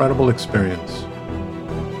incredible experience.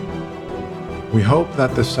 We hope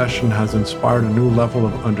that this session has inspired a new level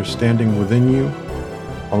of understanding within you,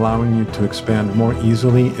 allowing you to expand more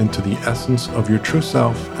easily into the essence of your true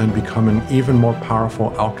self and become an even more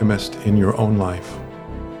powerful alchemist in your own life.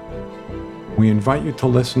 We invite you to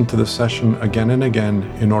listen to the session again and again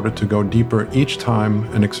in order to go deeper each time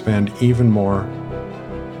and expand even more.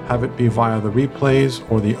 Have it be via the replays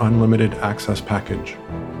or the unlimited access package.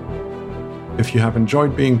 If you have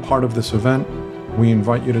enjoyed being part of this event, we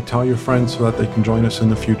invite you to tell your friends so that they can join us in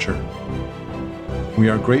the future. We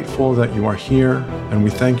are grateful that you are here, and we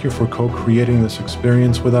thank you for co-creating this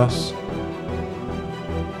experience with us.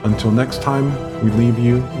 Until next time, we leave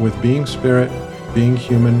you with being spirit, being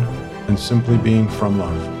human, and simply being from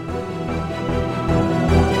love.